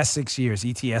 For the past 6 years,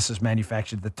 ETS has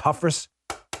manufactured the toughest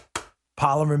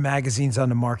polymer magazines on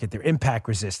the market. They're impact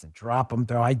resistant. Drop them.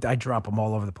 I drop them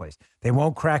all over the place. They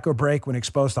won't crack or break when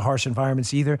exposed to harsh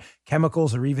environments either,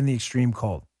 chemicals, or even the extreme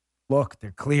cold. Look,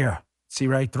 they're clear. See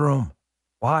right through them.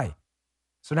 Why?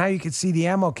 So now you can see the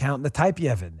ammo count and the type you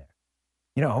have in there.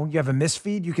 You know, you have a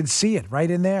misfeed, you can see it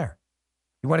right in there.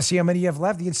 You want to see how many you have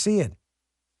left? You can see it.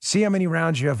 See how many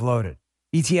rounds you have loaded.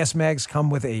 ETS mags come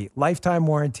with a lifetime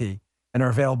warranty and are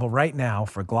available right now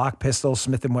for Glock pistols,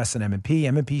 Smith & Wesson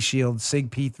M&P Shield,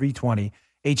 SIG P320,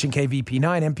 H&K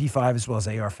VP9, MP5, as well as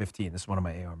AR-15. This is one of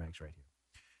my AR mags right here.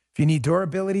 If you need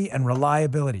durability and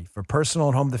reliability for personal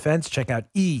and home defense, check out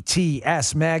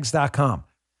ETSmags.com.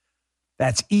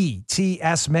 That's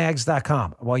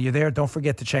ETSmags.com. While you're there, don't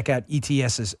forget to check out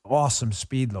ETS's awesome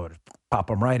speed loaders. Pop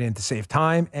them right in to save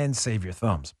time and save your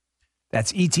thumbs.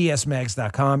 That's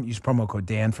ETSmags.com. Use promo code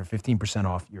Dan for 15%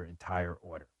 off your entire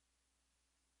order.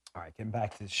 All right, getting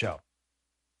back to the show.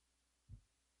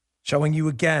 Showing you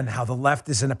again how the left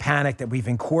is in a panic that we've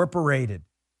incorporated.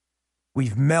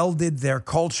 We've melded their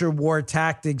culture war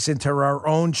tactics into our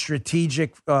own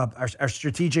strategic, our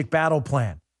strategic battle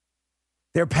plan.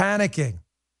 They're panicking.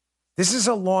 This is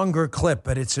a longer clip,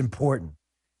 but it's important.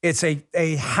 It's a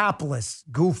hapless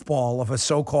goofball of a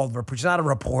so-called reporter. She's not a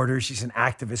reporter. She's an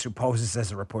activist who poses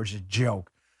as a reporter. She's a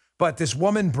joke. But this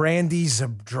woman, Brandy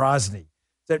Zadrozny,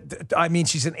 I mean,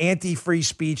 she's an anti-free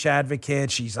speech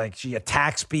advocate. She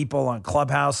attacks people on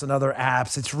Clubhouse and other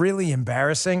apps. It's really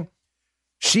embarrassing.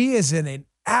 She is in an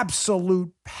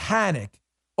absolute panic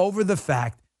over the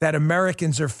fact that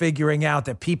Americans are figuring out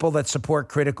that people that support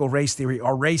critical race theory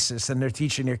are racist and they're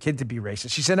teaching their kid to be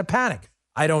racist. She's in a panic.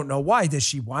 I don't know why. Does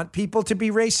she want people to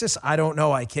be racist? I don't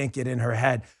know. I can't get in her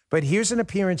head. But here's an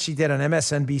appearance she did on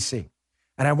MSNBC.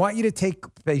 And I want you to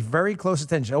pay very close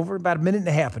attention. Over about a minute and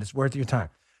a half, but it's worth your time.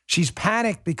 She's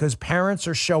panicked because parents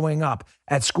are showing up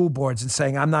at school boards and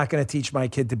saying, I'm not going to teach my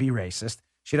kid to be racist.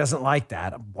 She doesn't like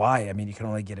that. Why? I mean, you can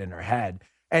only get in her head.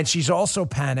 And she's also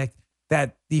panicked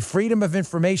that the Freedom of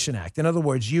Information Act, in other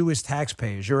words, you as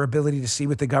taxpayers, your ability to see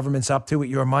what the government's up to with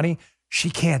your money, she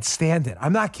can't stand it.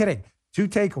 I'm not kidding. 2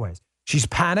 takeaways. She's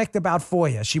panicked about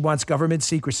FOIA. She wants government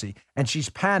secrecy. And she's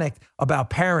panicked about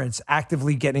parents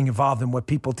actively getting involved in what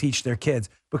people teach their kids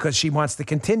because she wants to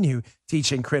continue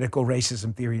teaching critical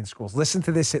racism theory in schools. Listen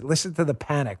to this. Listen to the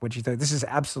panic. What you think? This is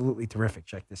absolutely terrific.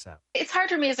 Check this out. It's hard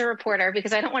for me as a reporter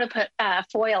because I don't want to put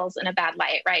foils in a bad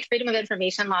light, right? Freedom of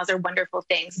information laws are wonderful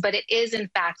things, but it is in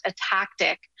fact a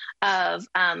tactic of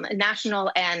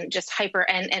national and just hyper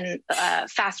and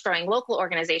fast-growing local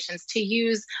organizations to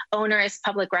use onerous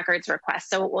public records requests.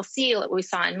 So what we'll see, what we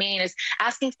saw in Maine, is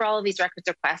asking for all of these records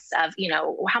requests of,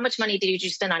 how much money did you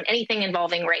spend on anything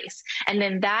involving race? And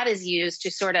then that is used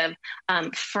to sort of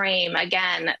frame,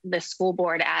 again, the school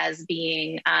board as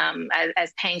being,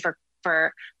 as paying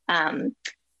for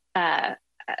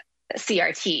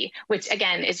CRT, which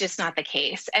again is just not the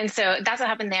case. And so that's what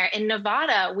happened there. In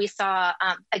Nevada, we saw,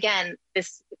 again,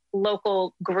 this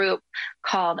local group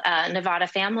called Nevada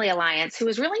Family Alliance, who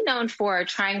was really known for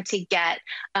trying to get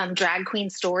drag queen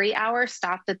story hour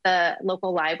stopped at the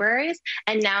local libraries.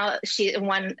 And now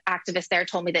one activist there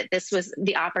told me that this was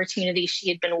the opportunity she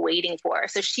had been waiting for.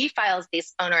 So she files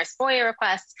these onerous FOIA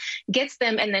requests, gets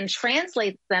them, and then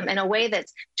translates them in a way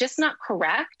that's just not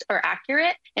correct or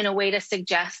accurate, in a way to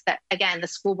suggest that, again, the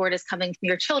school board is coming from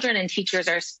your children and teachers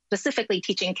are specifically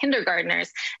teaching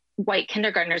white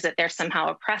kindergartners, that they're somehow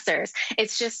oppressors.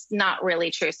 It's just not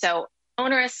really true. So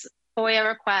onerous FOIA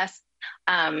requests,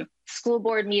 school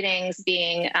board meetings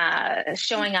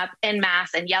showing up en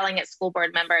masse and yelling at school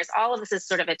board members, all of this is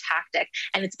sort of a tactic,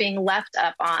 and it's being left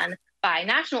up on by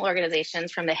national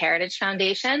organizations, from the Heritage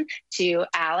Foundation to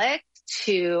ALEC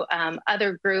to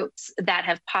other groups that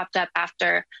have popped up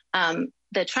after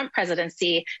the Trump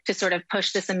presidency to sort of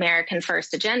push this American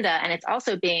first agenda. And it's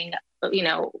also being,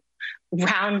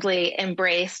 roundly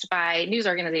embraced by news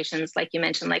organizations, like you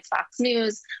mentioned, like Fox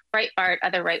News, Breitbart,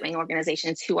 other right-wing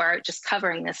organizations who are just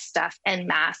covering this stuff en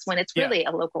masse when it's really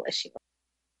a local issue.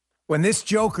 When this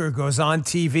joker goes on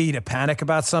TV to panic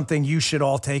about something, you should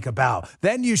all take a bow.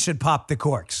 Then you should pop the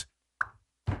corks.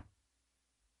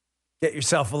 Get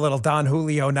yourself a little Don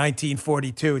Julio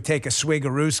 1942. Take a swig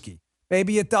of Ruski.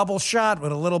 Maybe a double shot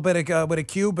with a little bit of with a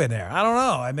cube in there. I don't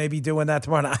know. I may be doing that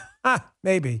tomorrow night.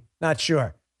 Maybe. Not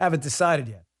sure. Haven't decided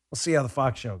yet. We'll see how the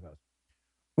Fox show goes.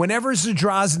 Whenever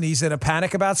Zadrozny's in a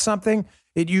panic about something,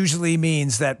 it usually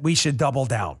means that we should double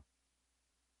down.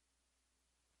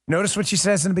 Notice what she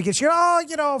says in the beginning.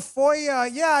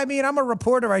 FOIA. Yeah, I mean, I'm a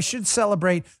reporter. I should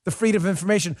celebrate the freedom of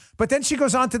information. But then she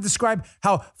goes on to describe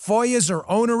how FOIAs are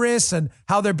onerous and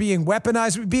how they're being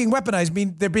weaponized. Being weaponized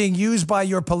mean they're being used by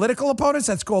your political opponents.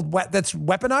 That's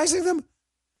weaponizing them.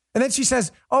 And then she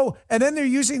says, and then they're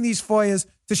using these FOIAs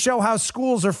to show how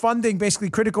schools are funding basically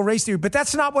critical race theory. But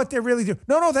that's not what they're really doing.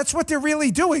 No, that's what they're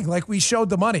really doing. Like we showed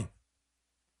the money.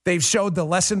 They've showed the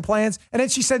lesson plans. And then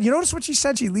she said, you notice what she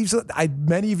said? She leaves it.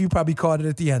 Many of you probably caught it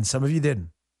at the end. Some of you didn't.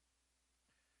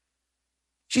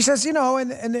 She says,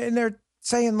 and they're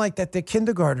saying like that the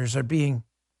kindergartners are being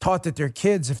taught that their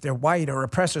kids, if they're white, are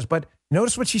oppressors. But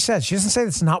notice what she said. She doesn't say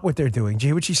that's not what they're doing. Do you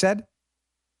hear what she said?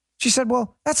 She said,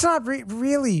 well, that's not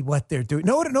really what they're doing.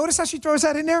 Notice how she throws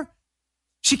that in there?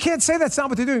 She can't say that's not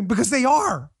what they're doing because they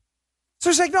are.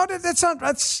 So she's like, no, that's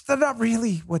not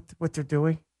really what they're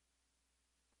doing.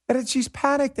 And then she's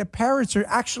panicked that parents are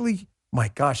actually, my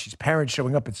gosh, these parents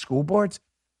showing up at school boards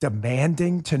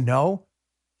demanding to know.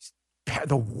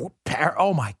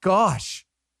 Oh my gosh.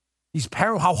 These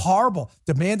parents, how horrible.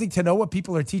 Demanding to know what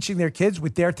people are teaching their kids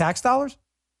with their tax dollars.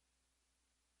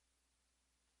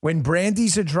 When Brandy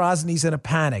Zadrozny's in a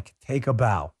panic, take a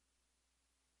bow.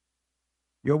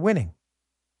 You're winning.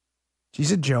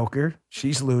 She's a joker.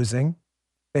 She's losing.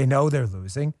 They know they're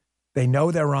losing. They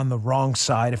know they're on the wrong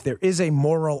side. If there is a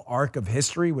moral arc of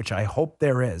history, which I hope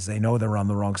there is, they know they're on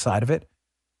the wrong side of it.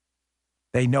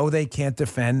 They know they can't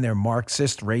defend their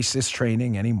Marxist, racist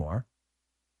training anymore.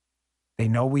 They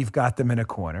know we've got them in a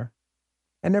corner,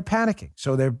 and they're panicking.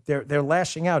 So they're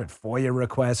lashing out at FOIA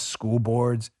requests, school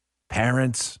boards,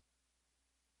 parents,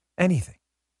 anything.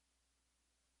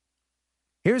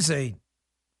 Here's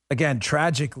again,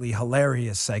 tragically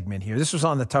hilarious segment here. This was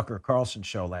on the Tucker Carlson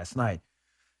show last night.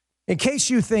 In case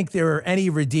you think there are any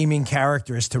redeeming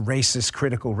characters to racist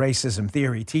critical racism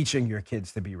theory, teaching your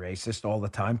kids to be racist all the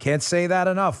time, can't say that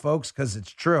enough, folks, because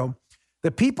it's true.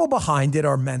 The people behind it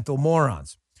are mental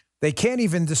morons. They can't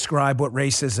even describe what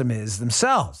racism is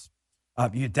themselves.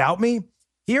 You doubt me?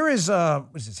 Here is,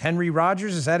 was this Henry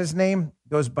Rogers? Is that his name?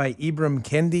 Goes by Ibram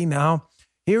Kendi now.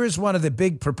 Here is one of the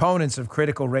big proponents of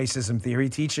critical racism theory,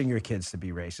 teaching your kids to be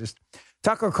racist.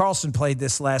 Tucker Carlson played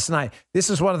this last night. This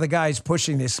is one of the guys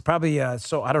pushing this. Probably,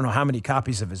 so I don't know how many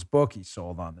copies of his book he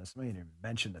sold on this. I didn't even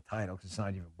mention the title because it's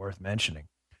not even worth mentioning.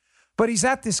 But he's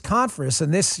at this conference,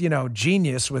 and this,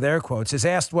 genius, with air quotes, is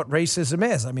asked what racism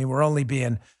is. I mean, we're only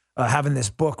being having this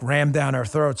book rammed down our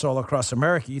throats all across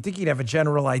America, you'd think he'd have a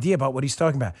general idea about what he's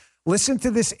talking about. Listen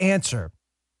to this answer.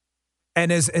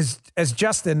 And as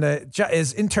Justin,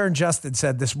 as intern Justin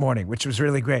said this morning, which was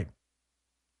really great,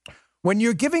 when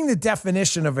you're giving the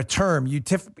definition of a term,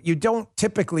 you don't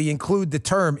typically include the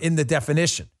term in the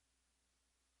definition.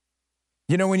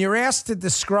 You know, when you're asked to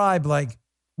describe, like,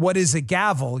 what is a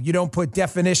gavel, you don't put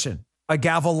definition, a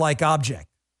gavel-like object,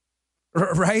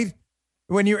 right?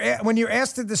 When you're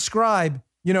asked to describe,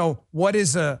 you know, what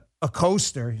is a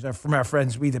coaster, from our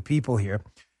friends We the People here,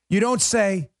 you don't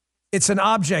say it's an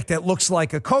object that looks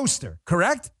like a coaster,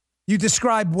 correct? You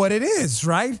describe what it is,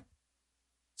 right?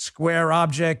 Square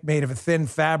object made of a thin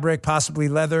fabric, possibly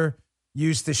leather,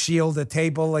 used to shield a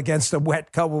table against a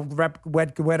wet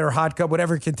or hot cup,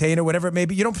 whatever container, whatever it may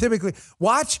be. You don't typically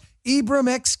watch Ibram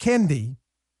X. Kendi.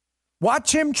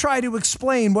 Watch him try to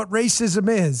explain what racism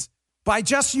is by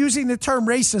just using the term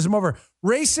racism over.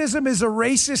 Racism is a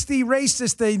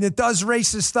racist thing that does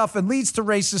racist stuff and leads to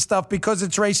racist stuff because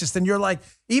it's racist. And you're like,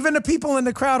 even the people in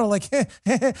the crowd are like,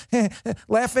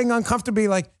 laughing uncomfortably,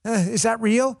 like, is that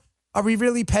real? Are we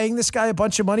really paying this guy a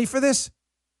bunch of money for this?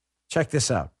 Check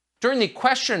this out. During the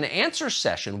question and answer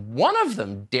session, one of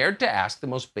them dared to ask the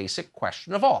most basic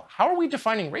question of all. How are we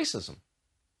defining racism?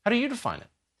 How do you define it?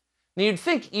 Now, you'd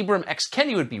think Ibram X.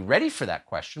 Kendi would be ready for that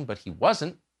question, but he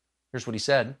wasn't. Here's what he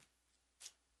said.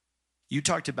 You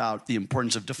talked about the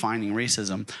importance of defining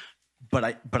racism, but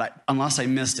I unless I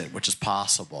missed it, which is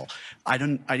possible, I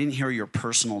didn't hear your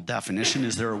personal definition.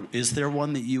 Is there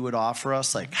one that you would offer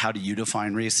us? Like, how do you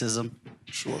define racism?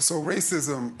 Sure. So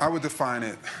racism, I would define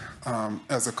it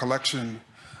as a collection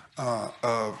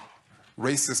of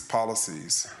racist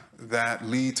policies that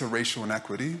lead to racial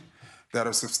inequity that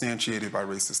are substantiated by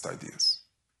racist ideas.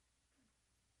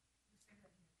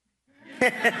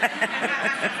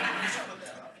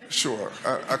 Sure.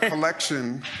 A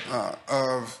collection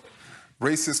of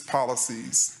racist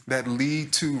policies that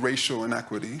lead to racial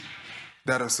inequity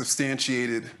that are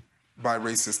substantiated by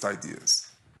racist ideas.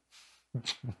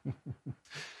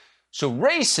 So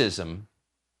racism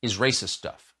is racist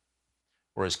stuff.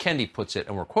 Or as Kendi puts it,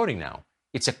 and we're quoting now,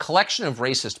 it's a collection of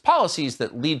racist policies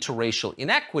that lead to racial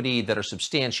inequity that are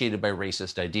substantiated by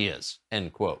racist ideas,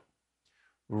 end quote.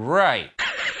 Right.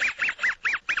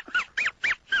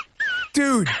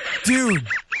 Dude,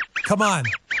 come on.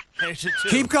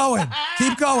 Keep going.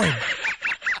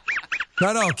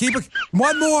 No, keep it.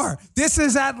 One more. This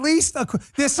is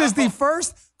the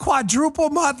first quadruple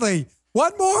monthly.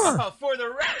 One more. For the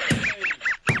record.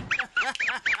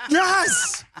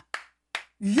 Yes.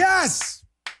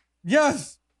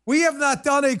 We have not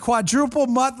done a quadruple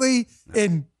monthly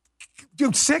in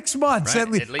 6 months Right,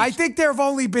 at least. at least. I think there have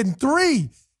only been 3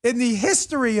 in the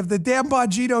history of the Dan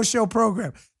Bongino Show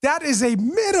program. That is a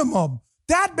minimum.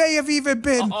 That may have even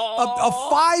been a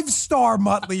 5-star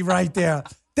monthly right there.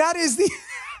 That is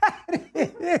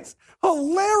it's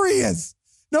hilarious.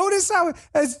 Notice how,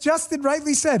 as Justin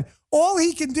rightly said, all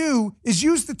he can do is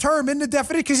use the term in the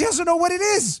definition because he doesn't know what it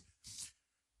is.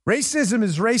 Racism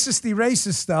is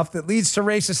racist stuff that leads to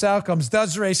racist outcomes,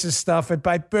 does racist stuff, and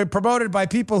promoted by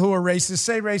people who are racist,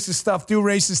 say racist stuff, do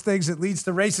racist things. It leads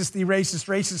to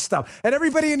racist stuff. And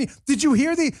everybody did you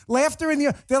hear the laughter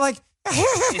they're like,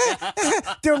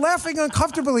 they're laughing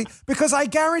uncomfortably because I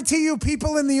guarantee you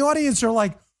people in the audience are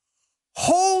like,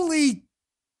 holy,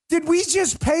 did we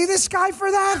just pay this guy for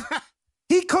that?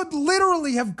 He could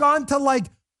literally have gone to like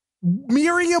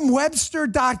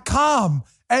Merriam-Webster.com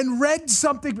and read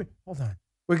something. Hold on.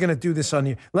 We're going to do this on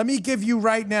you. Let me give you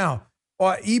right now,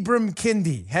 Ibram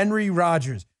Kendi, Henry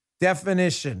Rogers,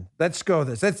 definition. Let's go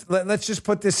this. Let's just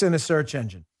put this in a search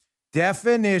engine.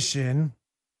 Definition.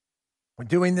 We're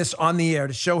doing this on the air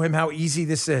to show him how easy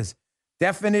this is.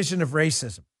 Definition of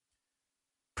racism.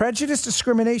 Prejudice,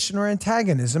 discrimination, or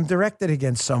antagonism directed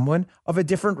against someone of a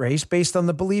different race based on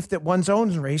the belief that one's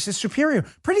own race is superior.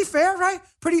 Pretty fair, right?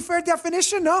 Pretty fair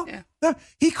definition, no? Yeah. No,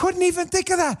 he couldn't even think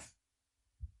of that.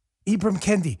 Ibram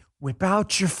Kendi, whip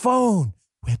out your phone.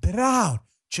 Whip it out.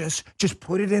 Just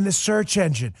put it in the search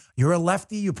engine. You're a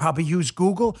lefty. You probably use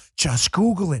Google. Just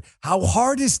Google it. How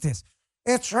hard is this?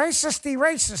 It's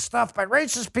racist stuff, but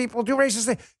racist people do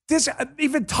racist things.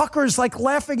 Even Tucker's like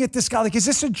laughing at this guy. Like, is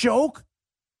this a joke?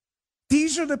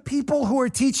 These are the people who are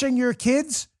teaching your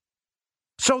kids?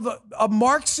 So a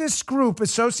Marxist group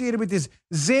associated with this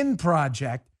Zinn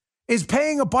project is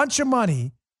paying a bunch of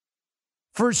money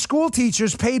for school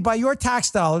teachers paid by your tax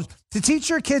dollars to teach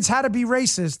your kids how to be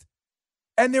racist.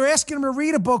 And they're asking them to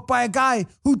read a book by a guy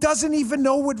who doesn't even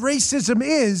know what racism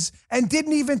is and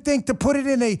didn't even think to put it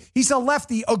in he's a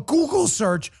lefty, a Google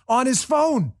search on his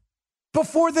phone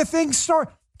before the thing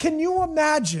started. Can you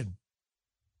imagine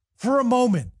for a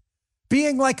moment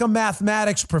being like a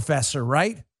mathematics professor,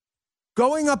 right?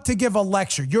 Going up to give a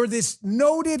lecture. You're this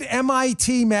noted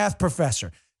MIT math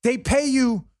professor. They pay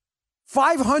you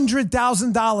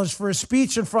 $500,000 for a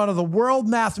speech in front of the World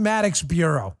Mathematics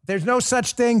Bureau. There's no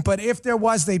such thing, but if there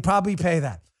was, they'd probably pay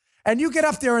that. And you get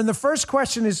up there, and the first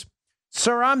question is,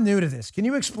 sir, I'm new to this. Can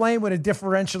you explain what a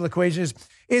differential equation is?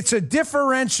 It's a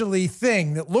differentially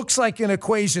thing that looks like an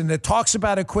equation that talks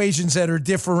about equations that are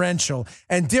differential,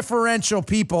 and differential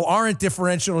people aren't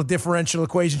differential to differential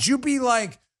equations. You'd be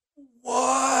like,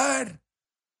 what?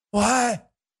 What?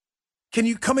 Can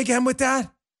you come again with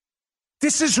that?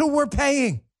 This is who we're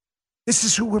paying. This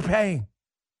is who we're paying.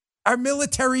 Our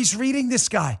military's reading this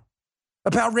guy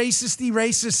about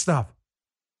racist stuff.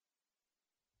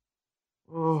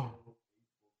 Oh.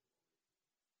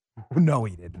 No,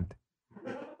 he didn't.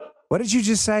 What did you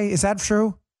just say? Is that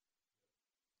true?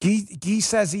 Guy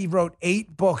says he wrote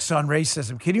 8 books on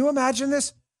racism. Can you imagine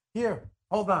this? Here,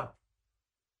 hold on.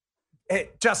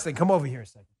 Hey, Justin, come over here a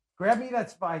second. Grab me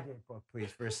that Spygate book,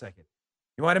 please, for a second.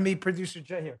 You want to meet producer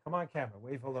Jay? Here, come on camera.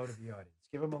 Wave hello to the audience.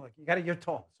 Give him a look. You're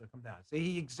tall, so come down. See,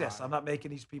 he exists. I'm not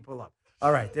making these people up.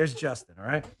 All right, there's Justin, all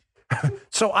right?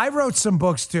 So I wrote some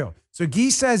books, too. So Guy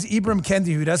says Ibram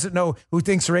Kendi, who doesn't know, who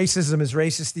thinks racism is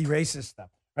racist stuff,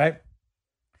 right?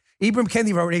 Ibram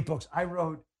Kendi wrote 8 books. I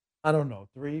wrote, I don't know,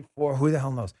 3, 4, who the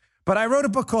hell knows? But I wrote a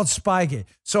book called Spygate.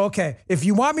 So, okay, if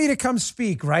you want me to come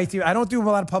speak, right? I don't do a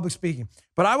lot of public speaking,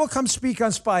 but I will come speak on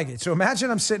Spygate. So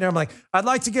imagine I'm sitting there, I'm like, I'd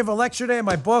like to give a lecture today in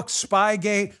my book,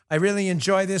 Spygate. I really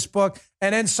enjoy this book.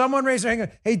 And then someone raised their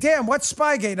hand, hey, Dan, what's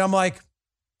Spygate? And I'm like,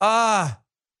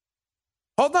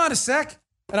 hold on a sec.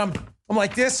 And I'm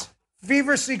like this,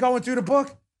 feverishly going through the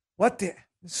book. What the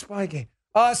Spygate?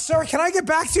 Sir, can I get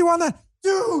back to you on that?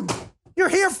 Dude, you're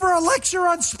here for a lecture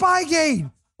on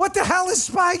Spygate. What the hell is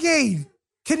Spygate?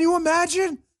 Can you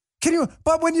imagine?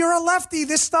 But when you're a lefty,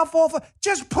 this stuff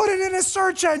just put it in a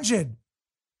search engine.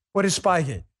 What is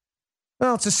Spygate?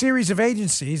 Well, it's a series of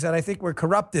agencies that I think were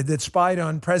corrupted that spied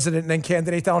on President and then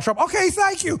candidate Donald Trump. Okay,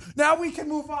 thank you. Now we can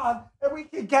move on and we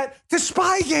can get to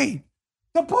Spygate,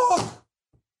 the book.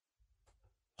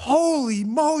 Holy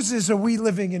Moses, are we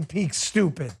living in peak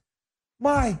stupid?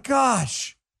 My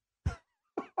gosh.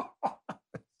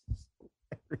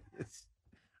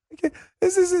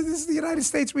 This is the United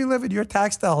States we live in. Your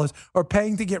tax dollars are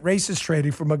paying to get racist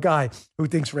trading from a guy who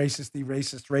thinks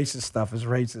racist stuff is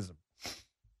racism.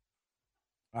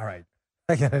 All right.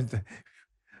 I got a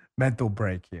mental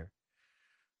break here.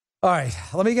 All right.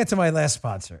 Let me get to my last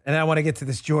sponsor. And I want to get to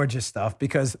this Georgia stuff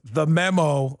because the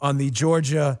memo on the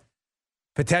Georgia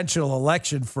potential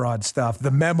election fraud stuff, the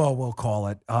memo we'll call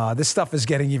it, this stuff is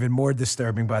getting even more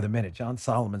disturbing by the minute. John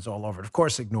Solomon's all over it. Of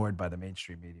course, ignored by the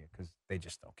mainstream media because they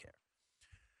just don't care.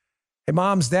 Hey,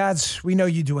 moms, dads, we know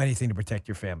you do anything to protect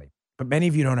your family, but many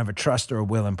of you don't have a trust or a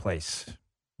will in place.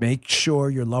 Make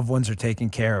sure your loved ones are taken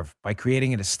care of by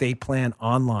creating an estate plan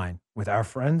online with our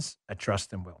friends at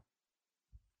Trust and Will.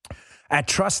 At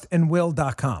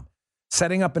trustandwill.com,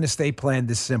 setting up an estate plan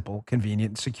is simple, convenient,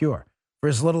 and secure. For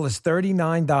as little as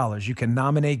 $39, you can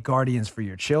nominate guardians for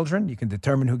your children. You can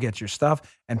determine who gets your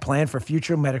stuff and plan for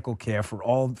future medical care for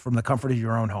all from the comfort of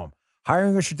your own home.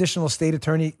 Hiring a traditional estate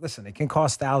attorney, listen, it can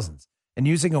cost thousands. And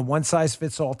using a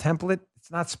one-size-fits-all template, it's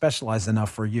not specialized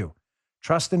enough for you.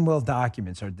 Trust and Will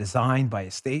documents are designed by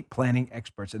estate planning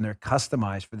experts, and they're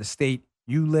customized for the state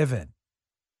you live in.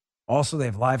 Also, they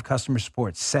have live customer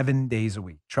support 7 days a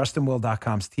week.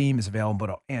 Trustandwill.com's team is available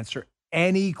to answer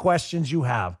any questions you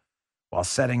have while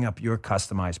setting up your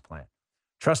customized plan.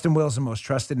 Trust and Will is the most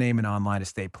trusted name in online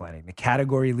estate planning, the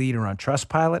category leader on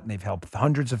Trustpilot, and they've helped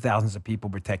hundreds of thousands of people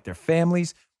protect their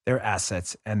families, their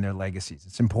assets, and their legacies.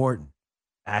 It's important.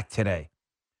 Act today.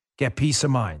 Get peace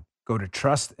of mind. Go to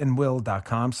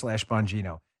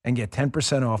trustandwill.com/Bongino and get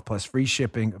 10% off plus free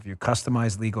shipping of your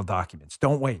customized legal documents.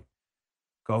 Don't wait.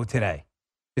 Go today.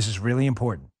 This is really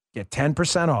important. Get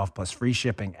 10% off plus free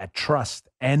shipping at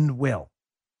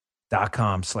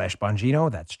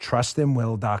trustandwill.com/Bongino. That's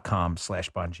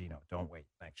trustandwill.com/Bongino. Don't wait.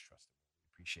 Thanks, Trust.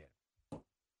 Appreciate it.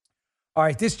 All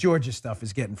right, this Georgia stuff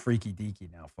is getting freaky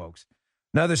deaky now, folks.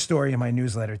 Another story in my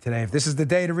newsletter today. If this is the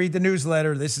day to read the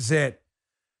newsletter, this is it.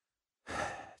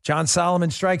 John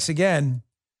Solomon strikes again.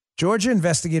 Georgia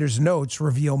investigators' notes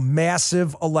reveal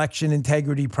massive election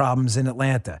integrity problems in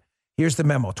Atlanta. Here's the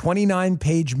memo,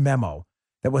 29-page memo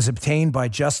that was obtained by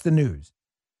Just the News.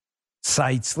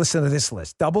 Cites, listen to this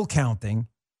list, double counting,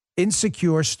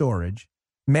 insecure storage,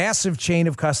 massive chain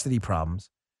of custody problems,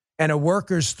 and a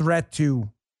worker's threat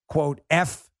to, quote,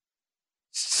 F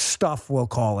stuff, we'll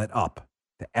call it, up.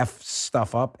 The F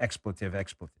stuff up, expletive.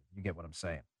 You get what I'm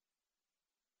saying.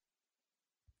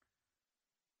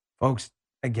 Folks,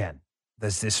 again,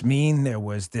 does this mean there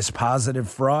was dispositive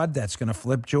fraud that's going to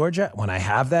flip Georgia? When I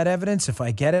have that evidence, if I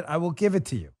get it, I will give it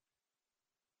to you.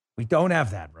 We don't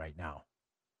have that right now.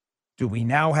 Do we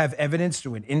now have evidence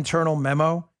through an internal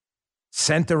memo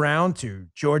sent around to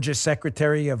Georgia's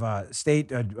Secretary of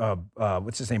State,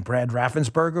 what's his name, Brad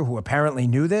Raffensperger, who apparently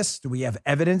knew this? Do we have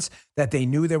evidence that they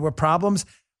knew there were problems?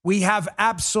 We have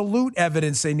absolute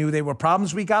evidence they knew they were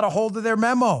problems. We got a hold of their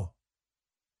memo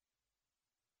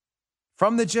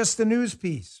from the Just the News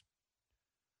piece.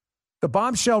 The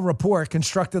bombshell report,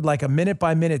 constructed like a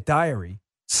minute-by-minute diary,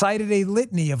 cited a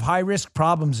litany of high-risk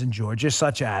problems in Georgia,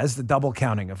 such as the double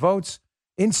counting of votes,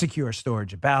 insecure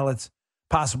storage of ballots,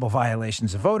 possible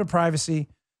violations of voter privacy,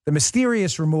 the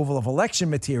mysterious removal of election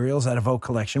materials at a vote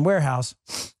collection warehouse,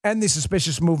 and the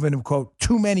suspicious movement of, quote,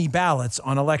 too many ballots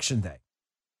on election day.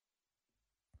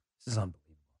 This is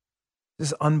unbelievable. This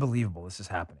is unbelievable. This is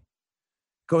happening.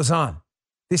 Goes on.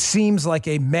 This seems like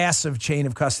a massive chain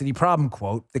of custody problem,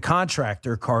 quote. The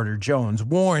contractor, Carter Jones,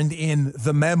 warned in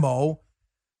the memo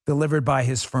delivered by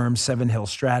his firm, Seven Hill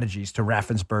Strategies, to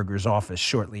Raffensperger's office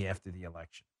shortly after the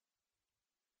election.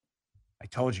 I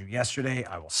told you yesterday,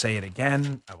 I will say it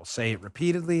again. I will say it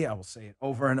repeatedly. I will say it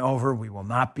over and over. We will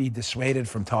not be dissuaded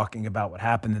from talking about what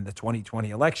happened in the 2020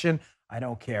 election. I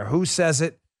don't care who says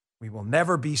it. We will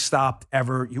never be stopped,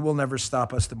 ever. You will never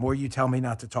stop us. The more you tell me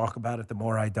not to talk about it, the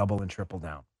more I double and triple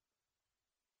down.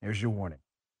 Here's your warning.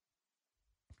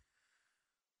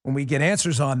 When we get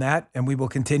answers on that, and we will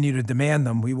continue to demand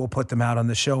them, we will put them out on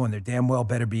the show, and there damn well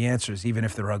better be answers, even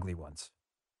if they're ugly ones.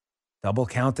 Double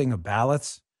counting of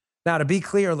ballots. Now, to be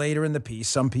clear, later in the piece,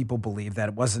 some people believe that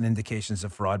it wasn't indications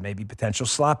of fraud, maybe potential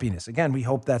sloppiness. Again, we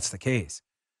hope that's the case.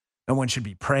 No one should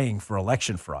be praying for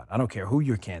election fraud. I don't care who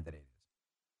your candidate is.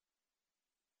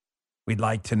 We'd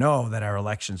like to know that our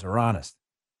elections are honest.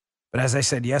 But as I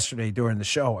said yesterday during the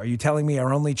show, are you telling me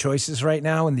our only choices right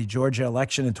now in the Georgia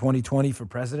election in 2020 for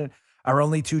president, our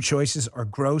only two choices are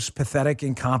gross, pathetic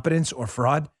incompetence or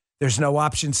fraud? There's no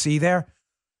option C there?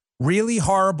 Really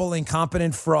horrible,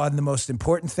 incompetent fraud, and the most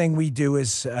important thing we do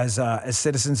is as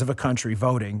citizens of a country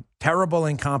voting, terrible,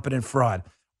 incompetent fraud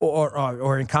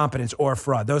or incompetence or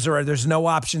fraud. There's no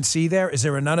option C there. Is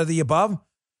there a none of the above?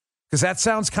 Because that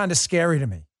sounds kind of scary to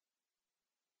me.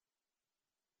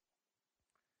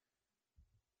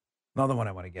 Another one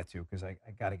I want to get to because I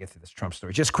got to get to this Trump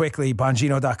story. Just quickly,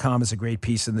 Bongino.com is a great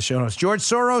piece in the show notes. George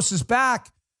Soros is back.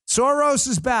 Soros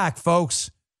is back,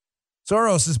 folks.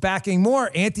 Soros is backing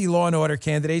more anti-law and order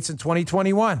candidates in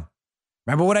 2021.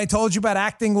 Remember what I told you about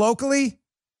acting locally?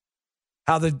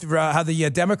 How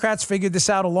the Democrats figured this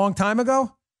out a long time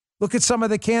ago? Look at some of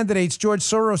the candidates George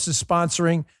Soros is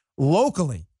sponsoring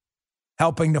locally,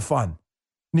 helping to fund.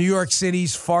 New York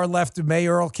City's far-left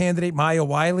mayoral candidate, Maya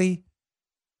Wiley.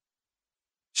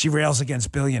 She rails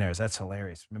against billionaires. That's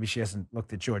hilarious. Maybe she hasn't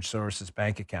looked at George Soros'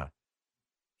 bank account.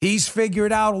 He's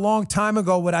figured out a long time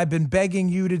ago what I've been begging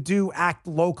you to do, act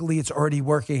locally. It's already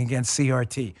working against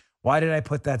CRT. Why did I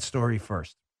put that story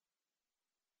first?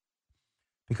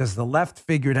 Because the left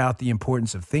figured out the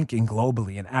importance of thinking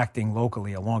globally and acting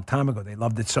locally a long time ago. They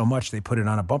loved it so much they put it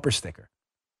on a bumper sticker.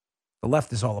 The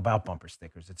left is all about bumper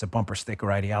stickers. It's a bumper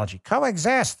sticker ideology.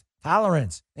 Coexist,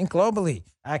 tolerance, think globally,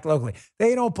 act locally.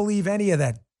 They don't believe any of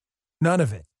that. None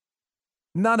of it.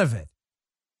 None of it.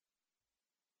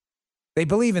 They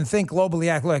believe in think globally,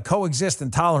 act locally. Coexist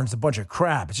and tolerance, a bunch of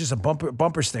crap. It's just a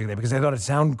bumper sticker there because they thought it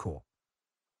sounded cool.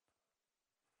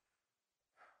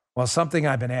 Well, something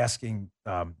I've been asking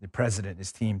the president and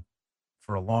his team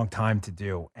for a long time to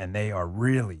do, and they are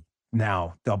really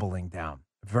now doubling down.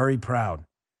 Very proud.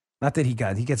 Not that he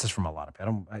gets this from a lot of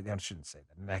people. I shouldn't say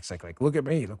that. Next, like, look at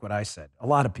me, look what I said. A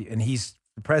lot of people, and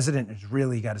the president has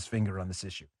really got his finger on this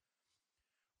issue.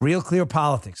 Real Clear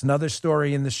Politics, another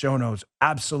story in the show notes,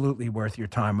 absolutely worth your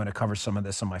time. I'm going to cover some of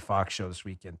this on my Fox show this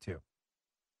weekend too.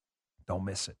 Don't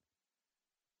miss it.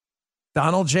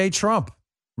 Donald J. Trump,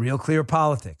 Real Clear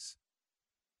Politics,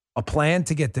 a plan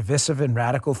to get divisive and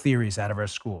radical theories out of our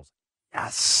schools.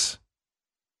 Yes.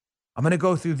 I'm going to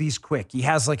go through these quick. He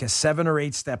has like a 7 or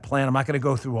 8 step plan. I'm not going to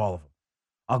go through all of them.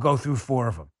 I'll go through 4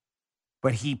 of them.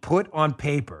 But he put on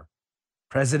paper,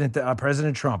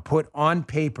 President Trump put on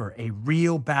paper a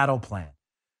real battle plan.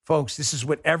 Folks, this is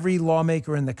what every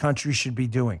lawmaker in the country should be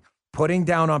doing. Putting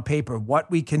down on paper what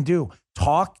we can do.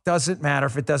 Talk doesn't matter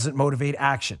if it doesn't motivate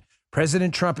action.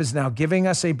 President Trump is now giving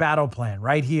us a battle plan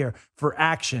right here for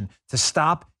action to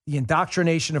stop the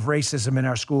indoctrination of racism in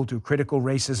our school through critical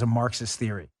racism Marxist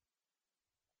theory.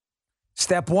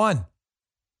 Step 1,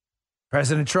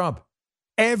 President Trump,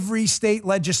 Every state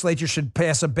legislature should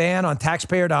pass a ban on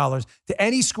taxpayer dollars to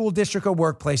any school district or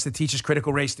workplace that teaches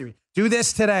critical race theory. Do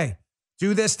this today.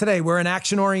 Do this today. We're an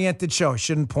action-oriented show.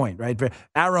 Shouldn't point, right?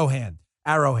 Arrowhead.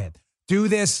 Do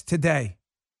this today.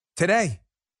 Today.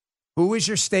 Who is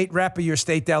your state rep or your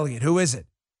state delegate? Who is it?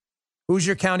 Who's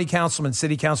your county councilman,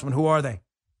 city councilman? Who are they?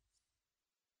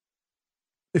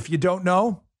 If you don't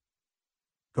know,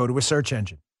 go to a search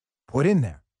engine. Put in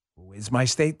there, who is my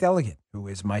state delegate? Who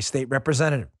is my state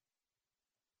representative?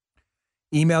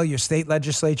 Email your state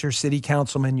legislature, city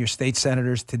councilman, your state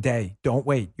senators today. Don't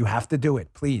wait. You have to do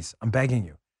it. Please, I'm begging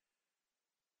you.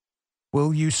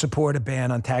 Will you support a ban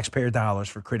on taxpayer dollars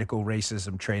for critical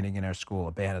racism training in our school?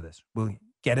 A ban of this. Will you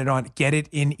get it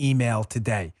in email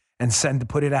today and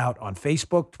put it out on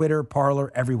Facebook, Twitter,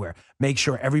 Parler, everywhere. Make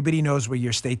sure everybody knows where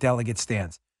your state delegate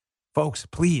stands. Folks,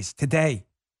 please, today,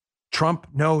 Trump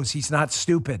knows he's not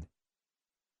stupid.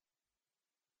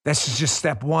 This is just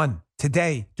step one.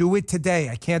 Today, do it today.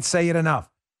 I can't say it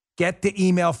enough. Get the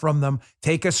email from them,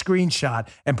 take a screenshot,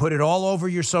 and put it all over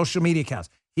your social media accounts.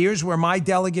 Here's where my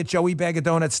delegate, Joey Bag of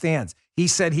Donuts, stands. He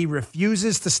said he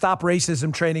refuses to stop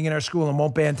racism training in our school and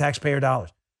won't ban taxpayer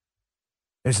dollars.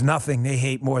 There's nothing they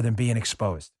hate more than being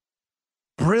exposed.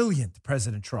 Brilliant,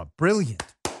 President Trump. Brilliant.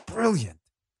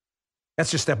 That's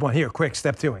just step one. Here, quick,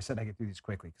 step two. I said I could do these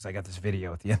quickly because I got this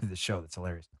video at the end of the show that's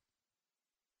hilarious.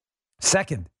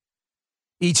 Second,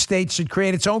 each state should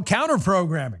create its own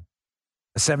counter-programming.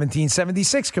 A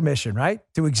 1776 commission, right?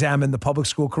 To examine the public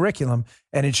school curriculum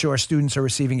and ensure students are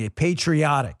receiving a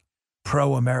patriotic,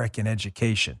 pro-American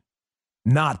education,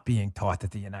 not being taught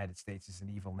that the United States is an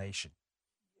evil nation.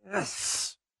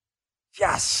 Yes.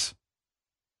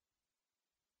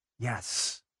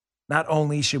 Not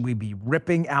only should we be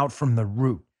ripping out from the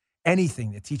root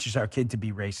anything that teaches our kid to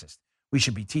be racist, we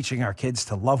should be teaching our kids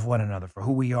to love one another for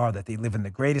who we are, that they live in the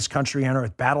greatest country on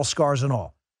earth, battle scars and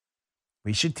all.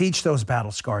 We should teach those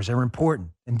battle scars. They're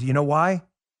important. And do you know why?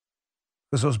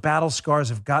 Because those battle scars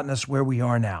have gotten us where we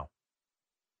are now,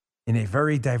 in a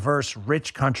very diverse,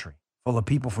 rich country full of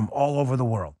people from all over the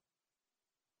world.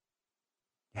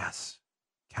 Yes,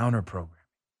 counter-programming,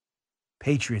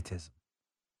 patriotism,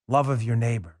 love of your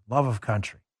neighbor, love of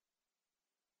country.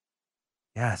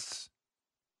 Yes.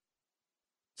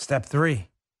 Step 3.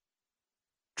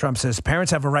 Trump says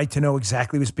parents have a right to know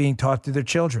exactly what's being taught to their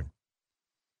children.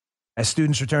 As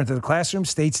students return to the classroom,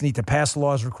 states need to pass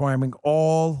laws requiring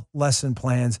all lesson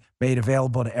plans made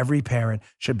available to every parent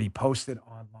should be posted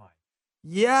online.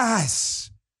 Yes.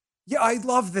 Yeah, I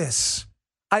love this.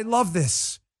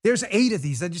 There's 8 of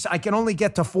these. I can only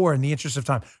get to 4 in the interest of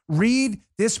time. Read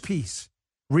this piece.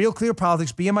 Real Clear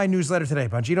Politics. Be in my newsletter today.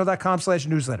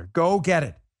 Bongino.com/newsletter. Go get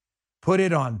it. Put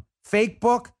it on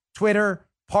Facebook, Twitter,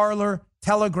 Parler,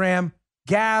 Telegram,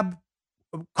 Gab,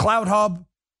 Cloud Hub,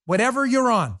 whatever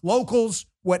you're on, locals,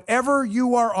 whatever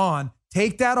you are on,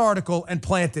 take that article and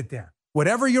plant it there.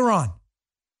 Whatever you're on.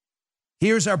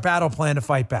 Here's our battle plan to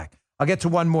fight back. I'll get to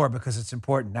one more because it's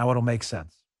important. Now it'll make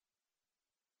sense.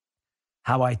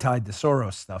 How I tied the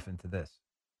Soros stuff into this.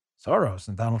 Soros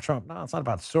and Donald Trump. No, it's not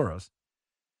about Soros.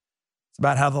 It's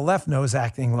about how the left knows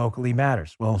acting locally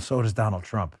matters. Well, so does Donald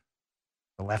Trump.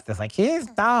 The left is like, he's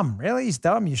dumb. Really? He's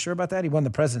dumb? You sure about that? He won the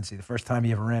presidency the first time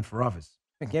he ever ran for office.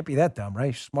 It can't be that dumb,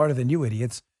 right? Smarter than you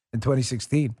idiots in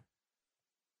 2016.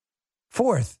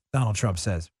 Fourth, Donald Trump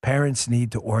says, parents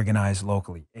need to organize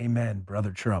locally. Amen,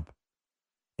 brother Trump.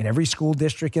 In every school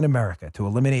district in America to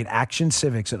eliminate action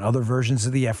civics and other versions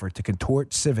of the effort to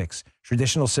contort civics,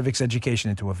 traditional civics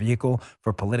education into a vehicle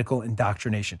for political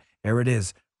indoctrination. There it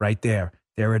is, right there.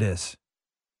 There it is.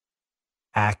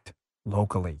 Act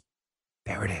locally.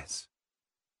 There it is.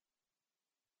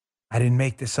 I didn't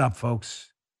make this up, folks.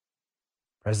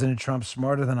 President Trump's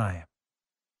smarter than I am.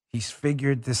 He's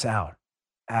figured this out.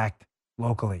 Act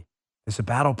locally. There's a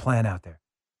battle plan out there.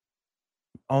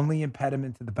 The only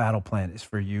impediment to the battle plan is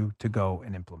for you to go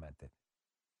and implement it.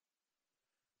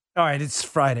 All right, it's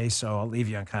Friday, so I'll leave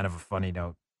you on kind of a funny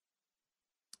note.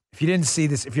 If you didn't see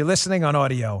this, if you're listening on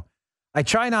audio, I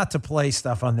try not to play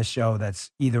stuff on the show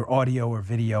that's either audio or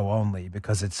video only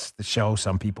because it's the show.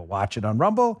 Some people watch it on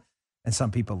Rumble and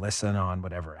some people listen on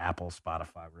whatever, Apple,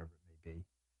 Spotify, wherever it may be.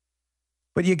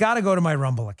 But you got to go to my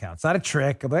Rumble account. It's not a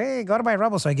trick. But, hey, go to my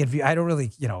Rumble so I get view. I don't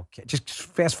really, just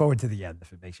fast forward to the end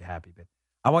if it makes you happy. But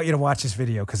I want you to watch this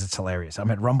video because it's hilarious. I'm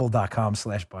at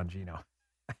rumble.com/Bongino.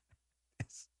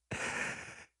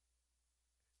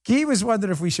 Guy was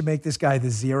wondering if we should make this guy the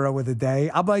 0 of the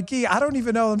day. I'm like, Guy, I don't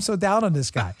even know. I'm so down on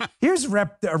this guy. Here's a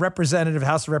representative,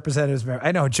 House of Representatives.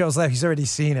 I know, Joe's left. He's already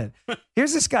seen it.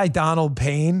 Here's this guy, Donald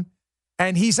Payne.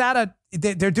 And he's at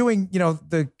they're doing,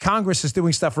 the Congress is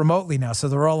doing stuff remotely now, so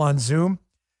they're all on Zoom.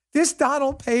 This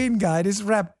Donald Payne guy, this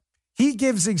rep, he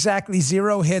gives exactly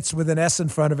 0 hits with an S in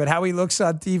front of it, how he looks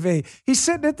on TV. He's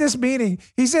sitting at this meeting.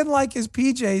 He's in like his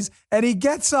PJs, and he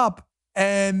gets up,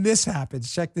 and this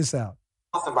happens. Check this out.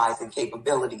 Authorizing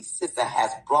capabilities CISA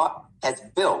has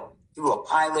built through a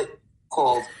pilot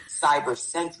called Cyber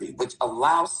Sentry, which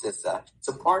allows CISA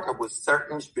to partner with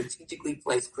certain strategically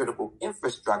placed critical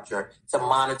infrastructure to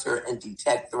monitor and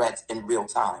detect threats in real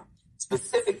time,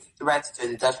 specific threats to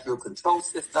industrial control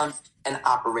systems and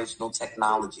operational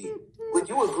technology. Would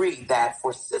you agree that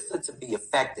for CISA to be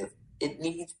effective, it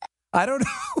needs... I don't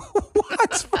know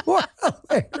what's more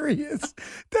hilarious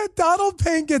that Donald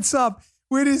Payne gets up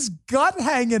with his gut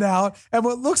hanging out and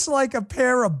what looks like a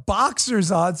pair of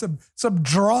boxers on, some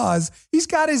drawers. He's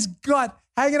got his gut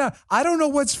hanging out. I don't know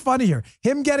what's funnier,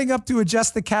 him getting up to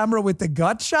adjust the camera with the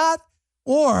gut shot,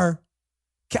 or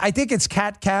I think it's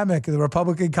Kat Kamek, the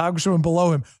Republican congresswoman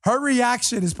below him. Her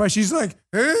reaction is, she's like,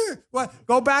 what?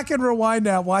 Go back and rewind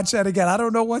that. Watch that again. I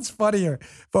don't know what's funnier.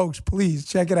 Folks, please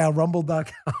check it out.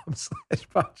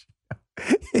 Rumble.com/Bongino.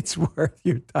 It's worth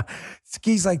your time.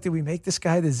 Ski's like, did we make this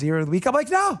guy the 0 of the week? I'm like,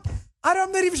 no,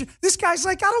 I'm not even sure. This guy's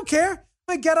like, I don't care. I'm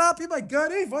going to get up. He's like,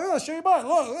 good. Hey, I'll show you mine.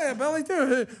 Look, hey, belly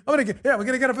too. We're going to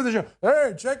get up for the show.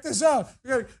 Hey, check this out. He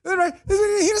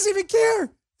doesn't even care.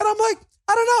 And I'm like,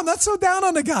 I don't know. I'm not so down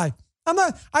on the guy.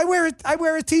 I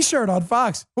wear a t-shirt on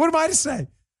Fox. What am I to say?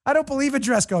 I don't believe in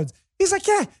dress codes. He's like,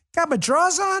 yeah, got my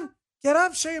drawers on. Get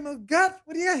up, show you my gut.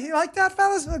 What do you like that,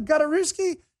 fellas?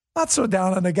 Gut-a-rooski? Not so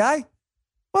down on the guy.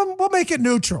 We'll make it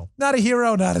neutral. Not a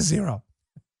hero, not a 0.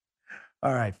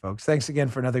 All right, folks. Thanks again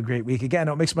for another great week. Again,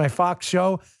 don't mix my Fox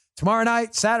show. Tomorrow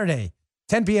night, Saturday,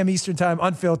 10 p.m. Eastern time,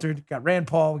 unfiltered. Got Rand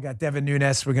Paul. We got Devin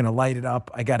Nunes. We're going to light it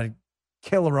up. I got a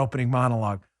killer opening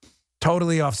monologue.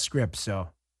 Totally off script, so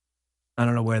I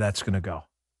don't know where that's going to go.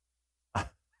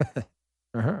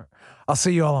 I'll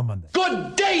see you all on Monday.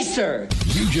 Good day, sir.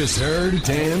 You just heard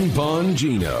Dan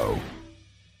Bongino.